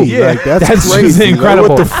direction too. Yeah, like, that's crazy.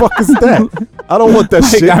 Incredible. Like, what the fuck is that? I don't want that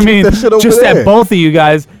shit. I mean, that shit over just there. at both of you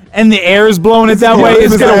guys, and the air is blowing it that way.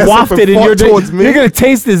 It's gonna waft it, and you're gonna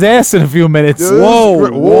taste his ass in a few minutes. Whoa!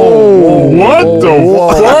 What the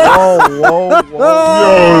fuck?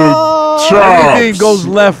 Yo, everything goes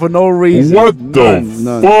left for no reason. What the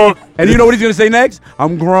fuck? And you know what he's gonna say next?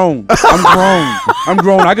 I'm grown. I'm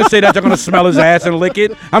grown. I can say that. They're gonna smell his ass and lick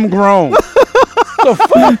it. I'm grown. The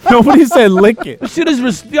fuck? Nobody said lick it. This shit is.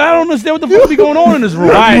 I don't understand what the fuck be going on in this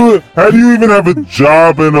room. How do you even have a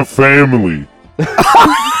job and a family?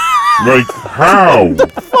 Like, how?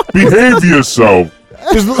 Behave yourself.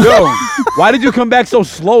 Yo, why did you come back so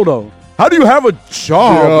slow though? How do you have a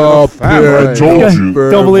job? I told you.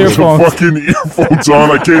 Double With earphones. the fucking earphones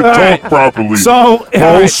on, I can't talk properly. So, my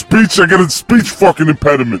whole speech, I got a speech fucking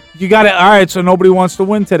impediment. You got it. All right, so nobody wants to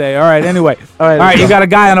win today. All right, anyway. All right, let's you go. got a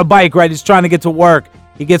guy on a bike, right? He's trying to get to work.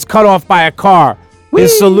 He gets cut off by a car.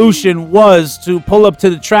 His solution was to pull up to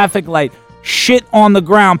the traffic light, shit on the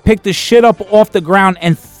ground, pick the shit up off the ground,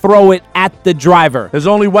 and throw it at the driver. There's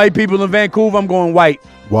only white people in Vancouver. I'm going white.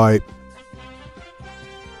 White.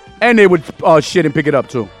 And they would shit and pick it up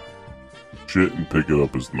too. Shit and pick it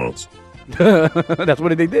up is nuts. That's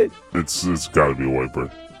what they did. It's got to be a white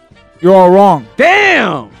person. You're all wrong.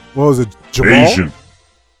 Damn. What was it? Jamal? Asian.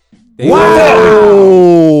 Wow.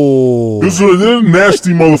 They're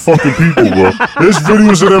nasty motherfucking people, bro. There's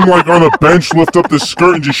videos of them like on a bench, lift up their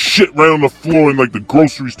skirt and just shit right on the floor in like the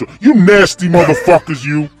grocery store. You nasty motherfuckers,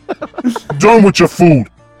 you. Done with your food.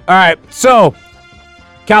 All right, so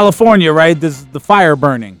California, right? This is the fire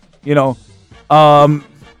burning, you know.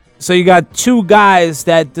 So you got two guys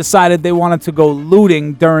that decided they wanted to go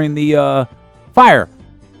looting during the fire.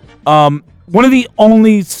 One of the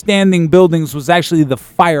only standing buildings was actually the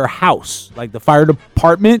firehouse, like the fire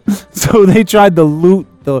department. So they tried to loot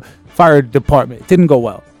the fire department. It didn't go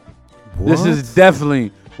well. This is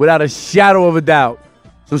definitely, without a shadow of a doubt,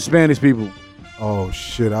 some Spanish people. Oh,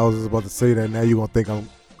 shit. I was just about to say that. Now you're going to think I'm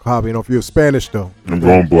copying off. You're Spanish, though. I'm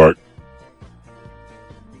going black.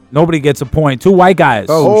 Nobody gets a point. Two white guys.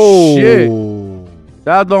 Oh, shit. Shout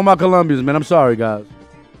out to all my Colombians, man. I'm sorry, guys.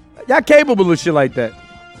 Y'all capable of shit like that.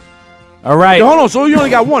 All right. Yo, hold on. So you only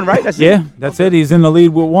got one, right? That's Yeah, that's it. He's in the lead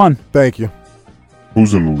with one. Thank you.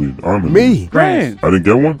 Who's in the lead? I'm in Me. the lead. Grand. I didn't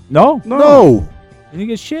get one? No. No. You didn't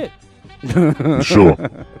get shit. You sure?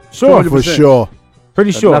 Sure. For sure.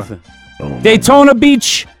 Pretty That's sure. nothing. I don't know. Daytona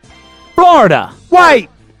Beach, Florida. White.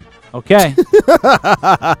 Okay.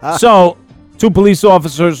 So, two police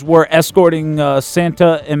officers were escorting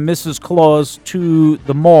Santa and Mrs. Claus to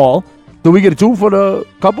the mall. Do we get a 2 for the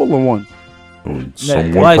couple or 1? Well,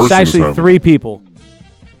 it's actually 3 people.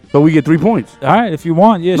 So we get 3 points. All right, if you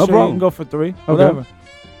want. Yeah, No sure. problem. You can go for 3. Whatever.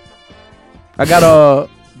 I got a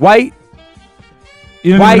white.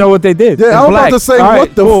 You didn't White. even know what they did. Yeah, I was black. about to say, All what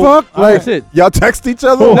right, the cool. fuck? All right, Like, that's it. y'all text each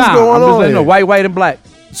other? What's Nah, going I'm just on letting here? know, white, and black.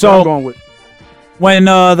 So- What I'm going with. When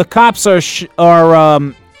the cops are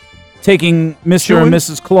taking Mr. and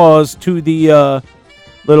Mrs. Claus to the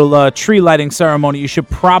little tree lighting ceremony, you should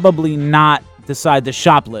probably not decide to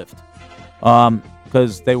shoplift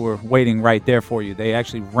because they were waiting right there for you. They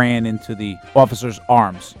actually ran into the officer's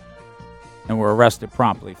arms and were arrested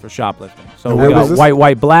promptly for shoplifting. So And we where was got this? white,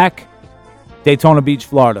 white, black, Daytona Beach,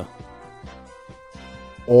 Florida.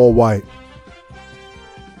 All white.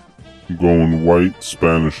 I'm going white,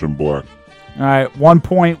 Spanish, and black. All right, 1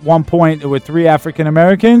 point, 1 point. There were 3 African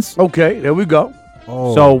Americans. Okay, there we go.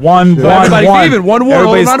 Oh, So 1, shit. 1, Everybody's 1. even. 1-1 holding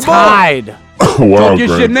Everybody's on the ball. tied. Wow, Talk your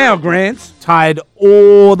shit Grant. now, Grants. Tied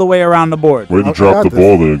all the way around the board. Way to I drop got the this.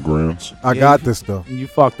 ball there, Grants. I got this, though. You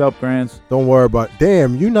fucked up, Grants. Don't worry about it.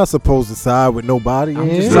 Damn, you're not supposed to side with nobody. I'm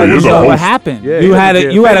yeah? just Yeah, letting you're you the know what host. happened. Yeah, you had yeah,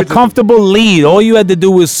 you had a favoritism. comfortable lead. All you had to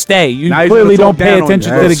do was stay. You Now he's clearly gonna don't talk pay down on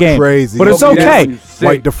attention you. to the That's game. crazy. But it's Don't be okay. nasty.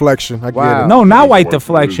 White deflection. I Wow. get it. No, not white White,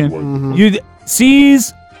 deflection. white. You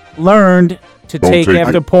C's learned to Don't take take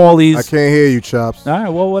after it. Paulie's. I can't hear you, Chops. All right,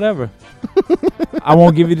 well, whatever. I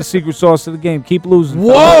won't give you the secret sauce to the game. Keep losing.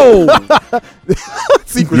 Whoa!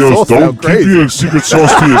 Secret Yo, sauce don't sounds keep crazy. your secret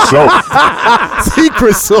sauce to yourself.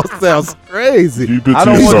 Secret sauce sounds crazy. Keep it I to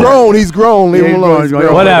don't He's want- yourself. grown. He's grown. Leave Yeah, him he's alone. grown, He's he's grown.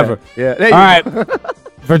 grown. Whatever. Yeah. There you All go. right.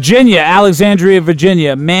 Virginia, Alexandria,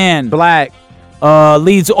 Virginia. Man Black.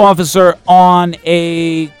 leads officer on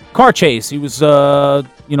a car chase. He was,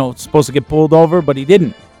 supposed to get pulled over, but he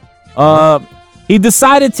didn't. He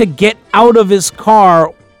decided to get out of his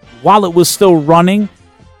car while it was still running,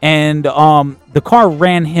 and the car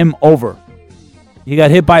ran him over. He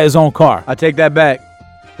got hit by his own car. I take that back.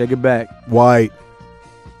 Take it back. White.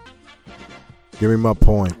 Give me my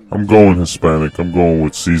point. I'm going Hispanic. I'm going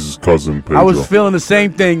with Caesar's cousin, Pedro. I was feeling the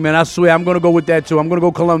same thing, man. I swear. I'm going to go with that, too. I'm going to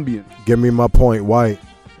go Colombian. Give me my point. White.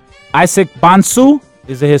 Isaac Bansu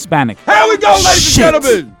is a Hispanic. Here we go, ladies Shit. and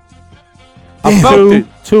gentlemen. I felt it.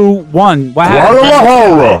 2-1. What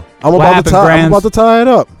Guadalajara. I'm What about happened, to tie. Grants? I'm about to tie it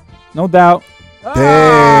up. No doubt.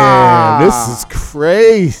 Damn, this is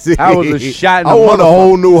crazy. That was a shot in I the want a motherfucker.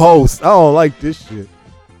 whole new host. I don't like this shit.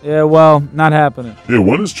 Yeah, well, not happening. Yeah,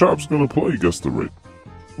 when is Chops going to play against the Raiders?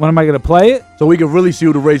 When am I gonna play it? So we can really see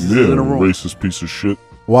who the racist is in the room. Racist piece of shit.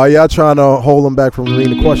 Why y'all trying to hold him back from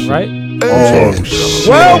reading the question? Right. Oh, shit.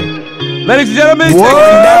 Well, ladies and gentlemen,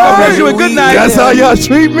 God bless you and good night. That's how y'all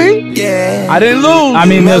treat me? Yeah. I didn't lose. I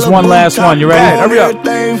mean, there's one last one. You ready? Hurry up.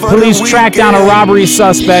 Police tracked down a robbery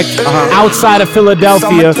suspect outside of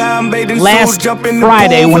Philadelphia last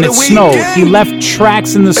Friday when it snowed. He left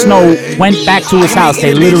tracks in the snow, went back to his house.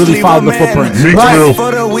 They literally followed the footprints. Black.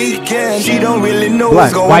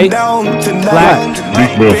 White. Black.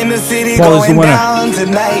 Meek Mill. Paul is the winner.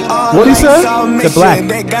 What he said? He said black. He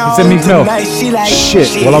said Meek Mill.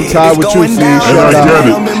 Shit. Well, I'm tired with you, Steve. Shout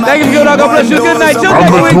out. Thank you, God bless you. Good night.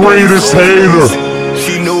 I'm the greatest hater.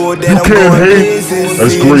 You can't hate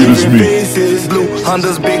as great as me. Blue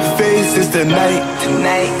Honda's big faces tonight.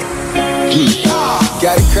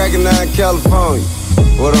 Got it cracking out in California.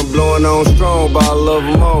 What I'm blowing on strong, but I love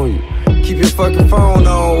them on you. Keep your fucking phone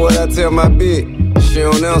on, what I tell my bitch. She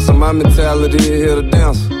don't answer, my mentality is here to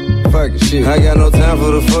dance. Fuck it, shit. I got no time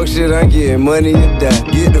for the fuck shit, I'm getting money and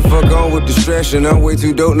die. Get the fuck on with distraction, I'm way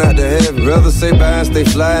too dope not to have it. Rather say bye and stay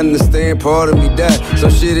fly and the staying part of me die.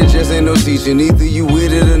 Some shit it just ain't no teaching, either you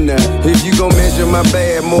with it or not. If you gon' measure my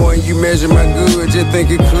bad more and you measure my good, just think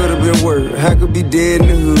it could've been worse. I could be dead in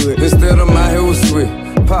the hood, instead I'm out here with Swift.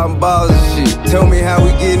 Popping balls and shit, tell me how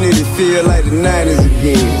we getting it, it feel like the 90s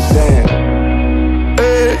again, damn.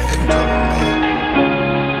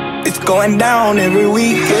 It's going down every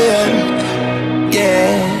weekend,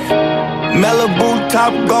 yeah. Malibu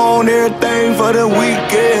top gone, everything for the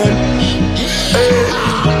weekend.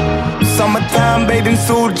 Hey. Summertime bathing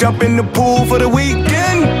suit, jump in the pool for the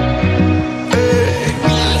weekend. Hey.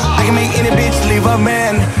 I can make any bitch leave her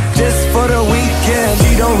man just for the weekend.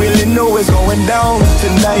 She don't really know what's going down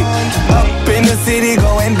tonight. Up in the city,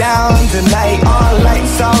 going down tonight. All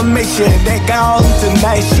lights on, make sure they gone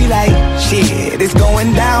tonight. She like, shit, it's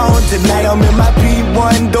going down tonight. I'm in my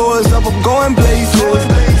P1, doors up, I'm going places.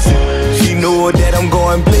 She know that I'm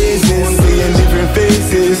going places, seeing different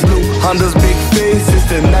faces. Blue Honda's big faces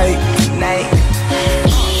tonight.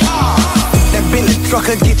 That Bentley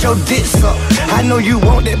trucker get your dicks up. I know you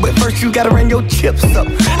want that, but first you gotta run your chips up.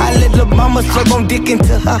 I let lil' mama slurp on dick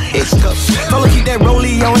into her hiccups. Told her keep that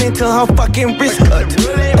rollie on until her fucking wrist cut.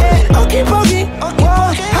 Okay, pokey.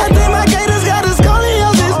 Whoa, I think my gators got a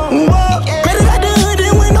scoliosis. Whoa, better got the hood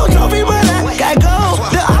and with no trophy, but I gotta go.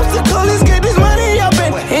 The obstacle is get this money up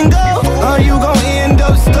and go. Or you gon' end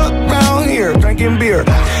up stuck round here drinking beer.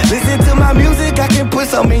 Listen to my music, I can put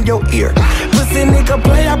some in your ear. Pussy nigga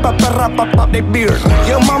play, I pop that beer.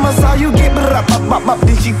 Your mama saw you get pop,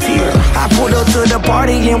 then she tear. I pulled up to the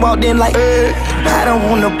party and walked in like, I don't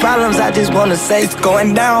want no problems, I just wanna say it's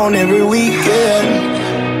going down every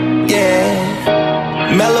weekend.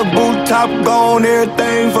 Yeah, Malibu top gone,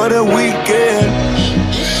 everything for the weekend.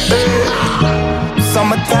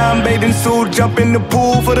 Summertime bathing suit, jump in the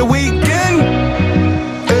pool for the weekend.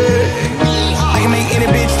 I can make any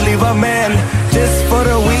bitch leave her man just for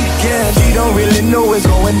the weekend. She don't really know what's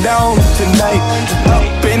going down tonight.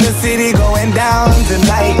 Up in the city, going down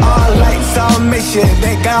tonight. All lights on, make sure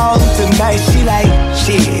they gone tonight. She like,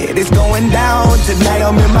 shit, it's going down tonight.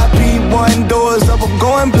 I'm in my P1, doors up, I'm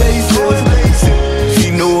going places. She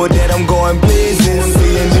know that I'm going places,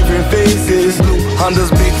 seeing different faces. Blue Honda's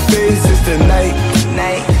big faces tonight.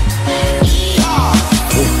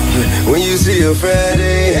 When you see a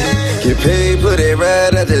Friday, get paid, put it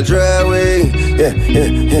right at the driveway. Yeah.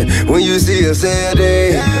 When you see a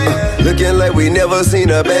Saturday, looking like we never seen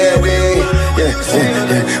a bad day.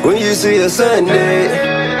 Yeah. When you see a Sunday,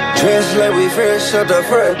 dressed like we fresh out the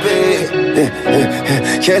front page.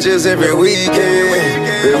 Catch us every weekend.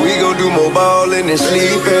 But we gon' do more ballin' and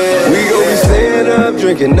sleepin'. We gon' be staying up,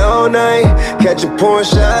 drinking all night. Catchin' pouring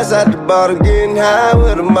shots out the bottle, getting high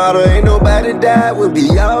with a model. Ain't nobody die, we'll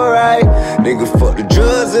be alright. Nigga, fuck the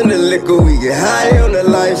drugs and the liquor, we get high on the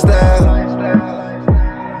lifestyle.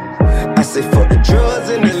 I say fuck the drugs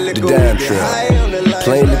and the liquor, we get high on the lifestyle.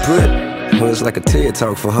 Plainly put, well, it's like a TED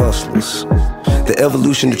Talk for hustlers. The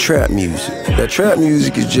evolution of trap music. That trap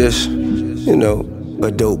music is just, you know,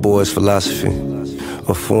 a dope boy's philosophy.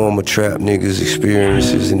 A form of trap niggas'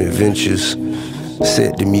 experiences and adventures.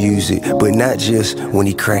 Set the music, but not just when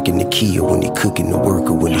he cracking the key or when he cooking the work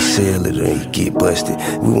or when he sell it or he get busted.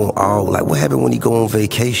 We want all, like, what happened when he go on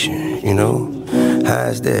vacation, you know? How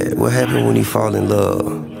is that? What happened when he fall in love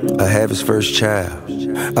or have his first child?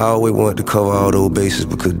 I always wanted to cover all those bases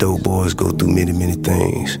because dope boys go through many, many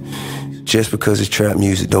things. Just because it's trap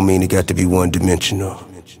music don't mean it got to be one-dimensional.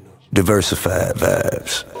 Diversified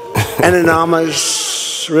vibes. An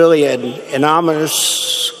anonymous, really an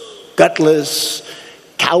anonymous, gutless,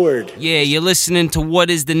 coward. Yeah, you're listening to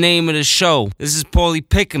What Is the Name of the Show. This is Paulie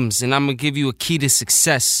Pickums, and I'm gonna give you a key to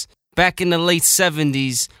success. Back in the late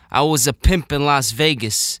 70s, I was a pimp in Las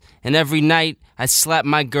Vegas, and every night I'd slap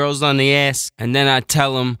my girls on the ass, and then I'd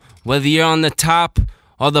tell them, whether you're on the top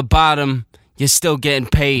or the bottom, you're still getting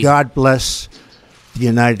paid. God bless the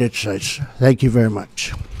United States. Thank you very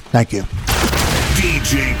much. Thank you.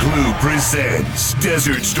 DJ Clue presents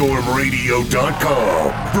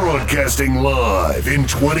DesertStormRadio.com, broadcasting live in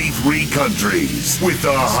 23 countries with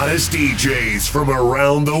the hottest DJs from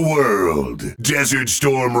around the world.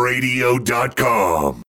 DesertStormRadio.com.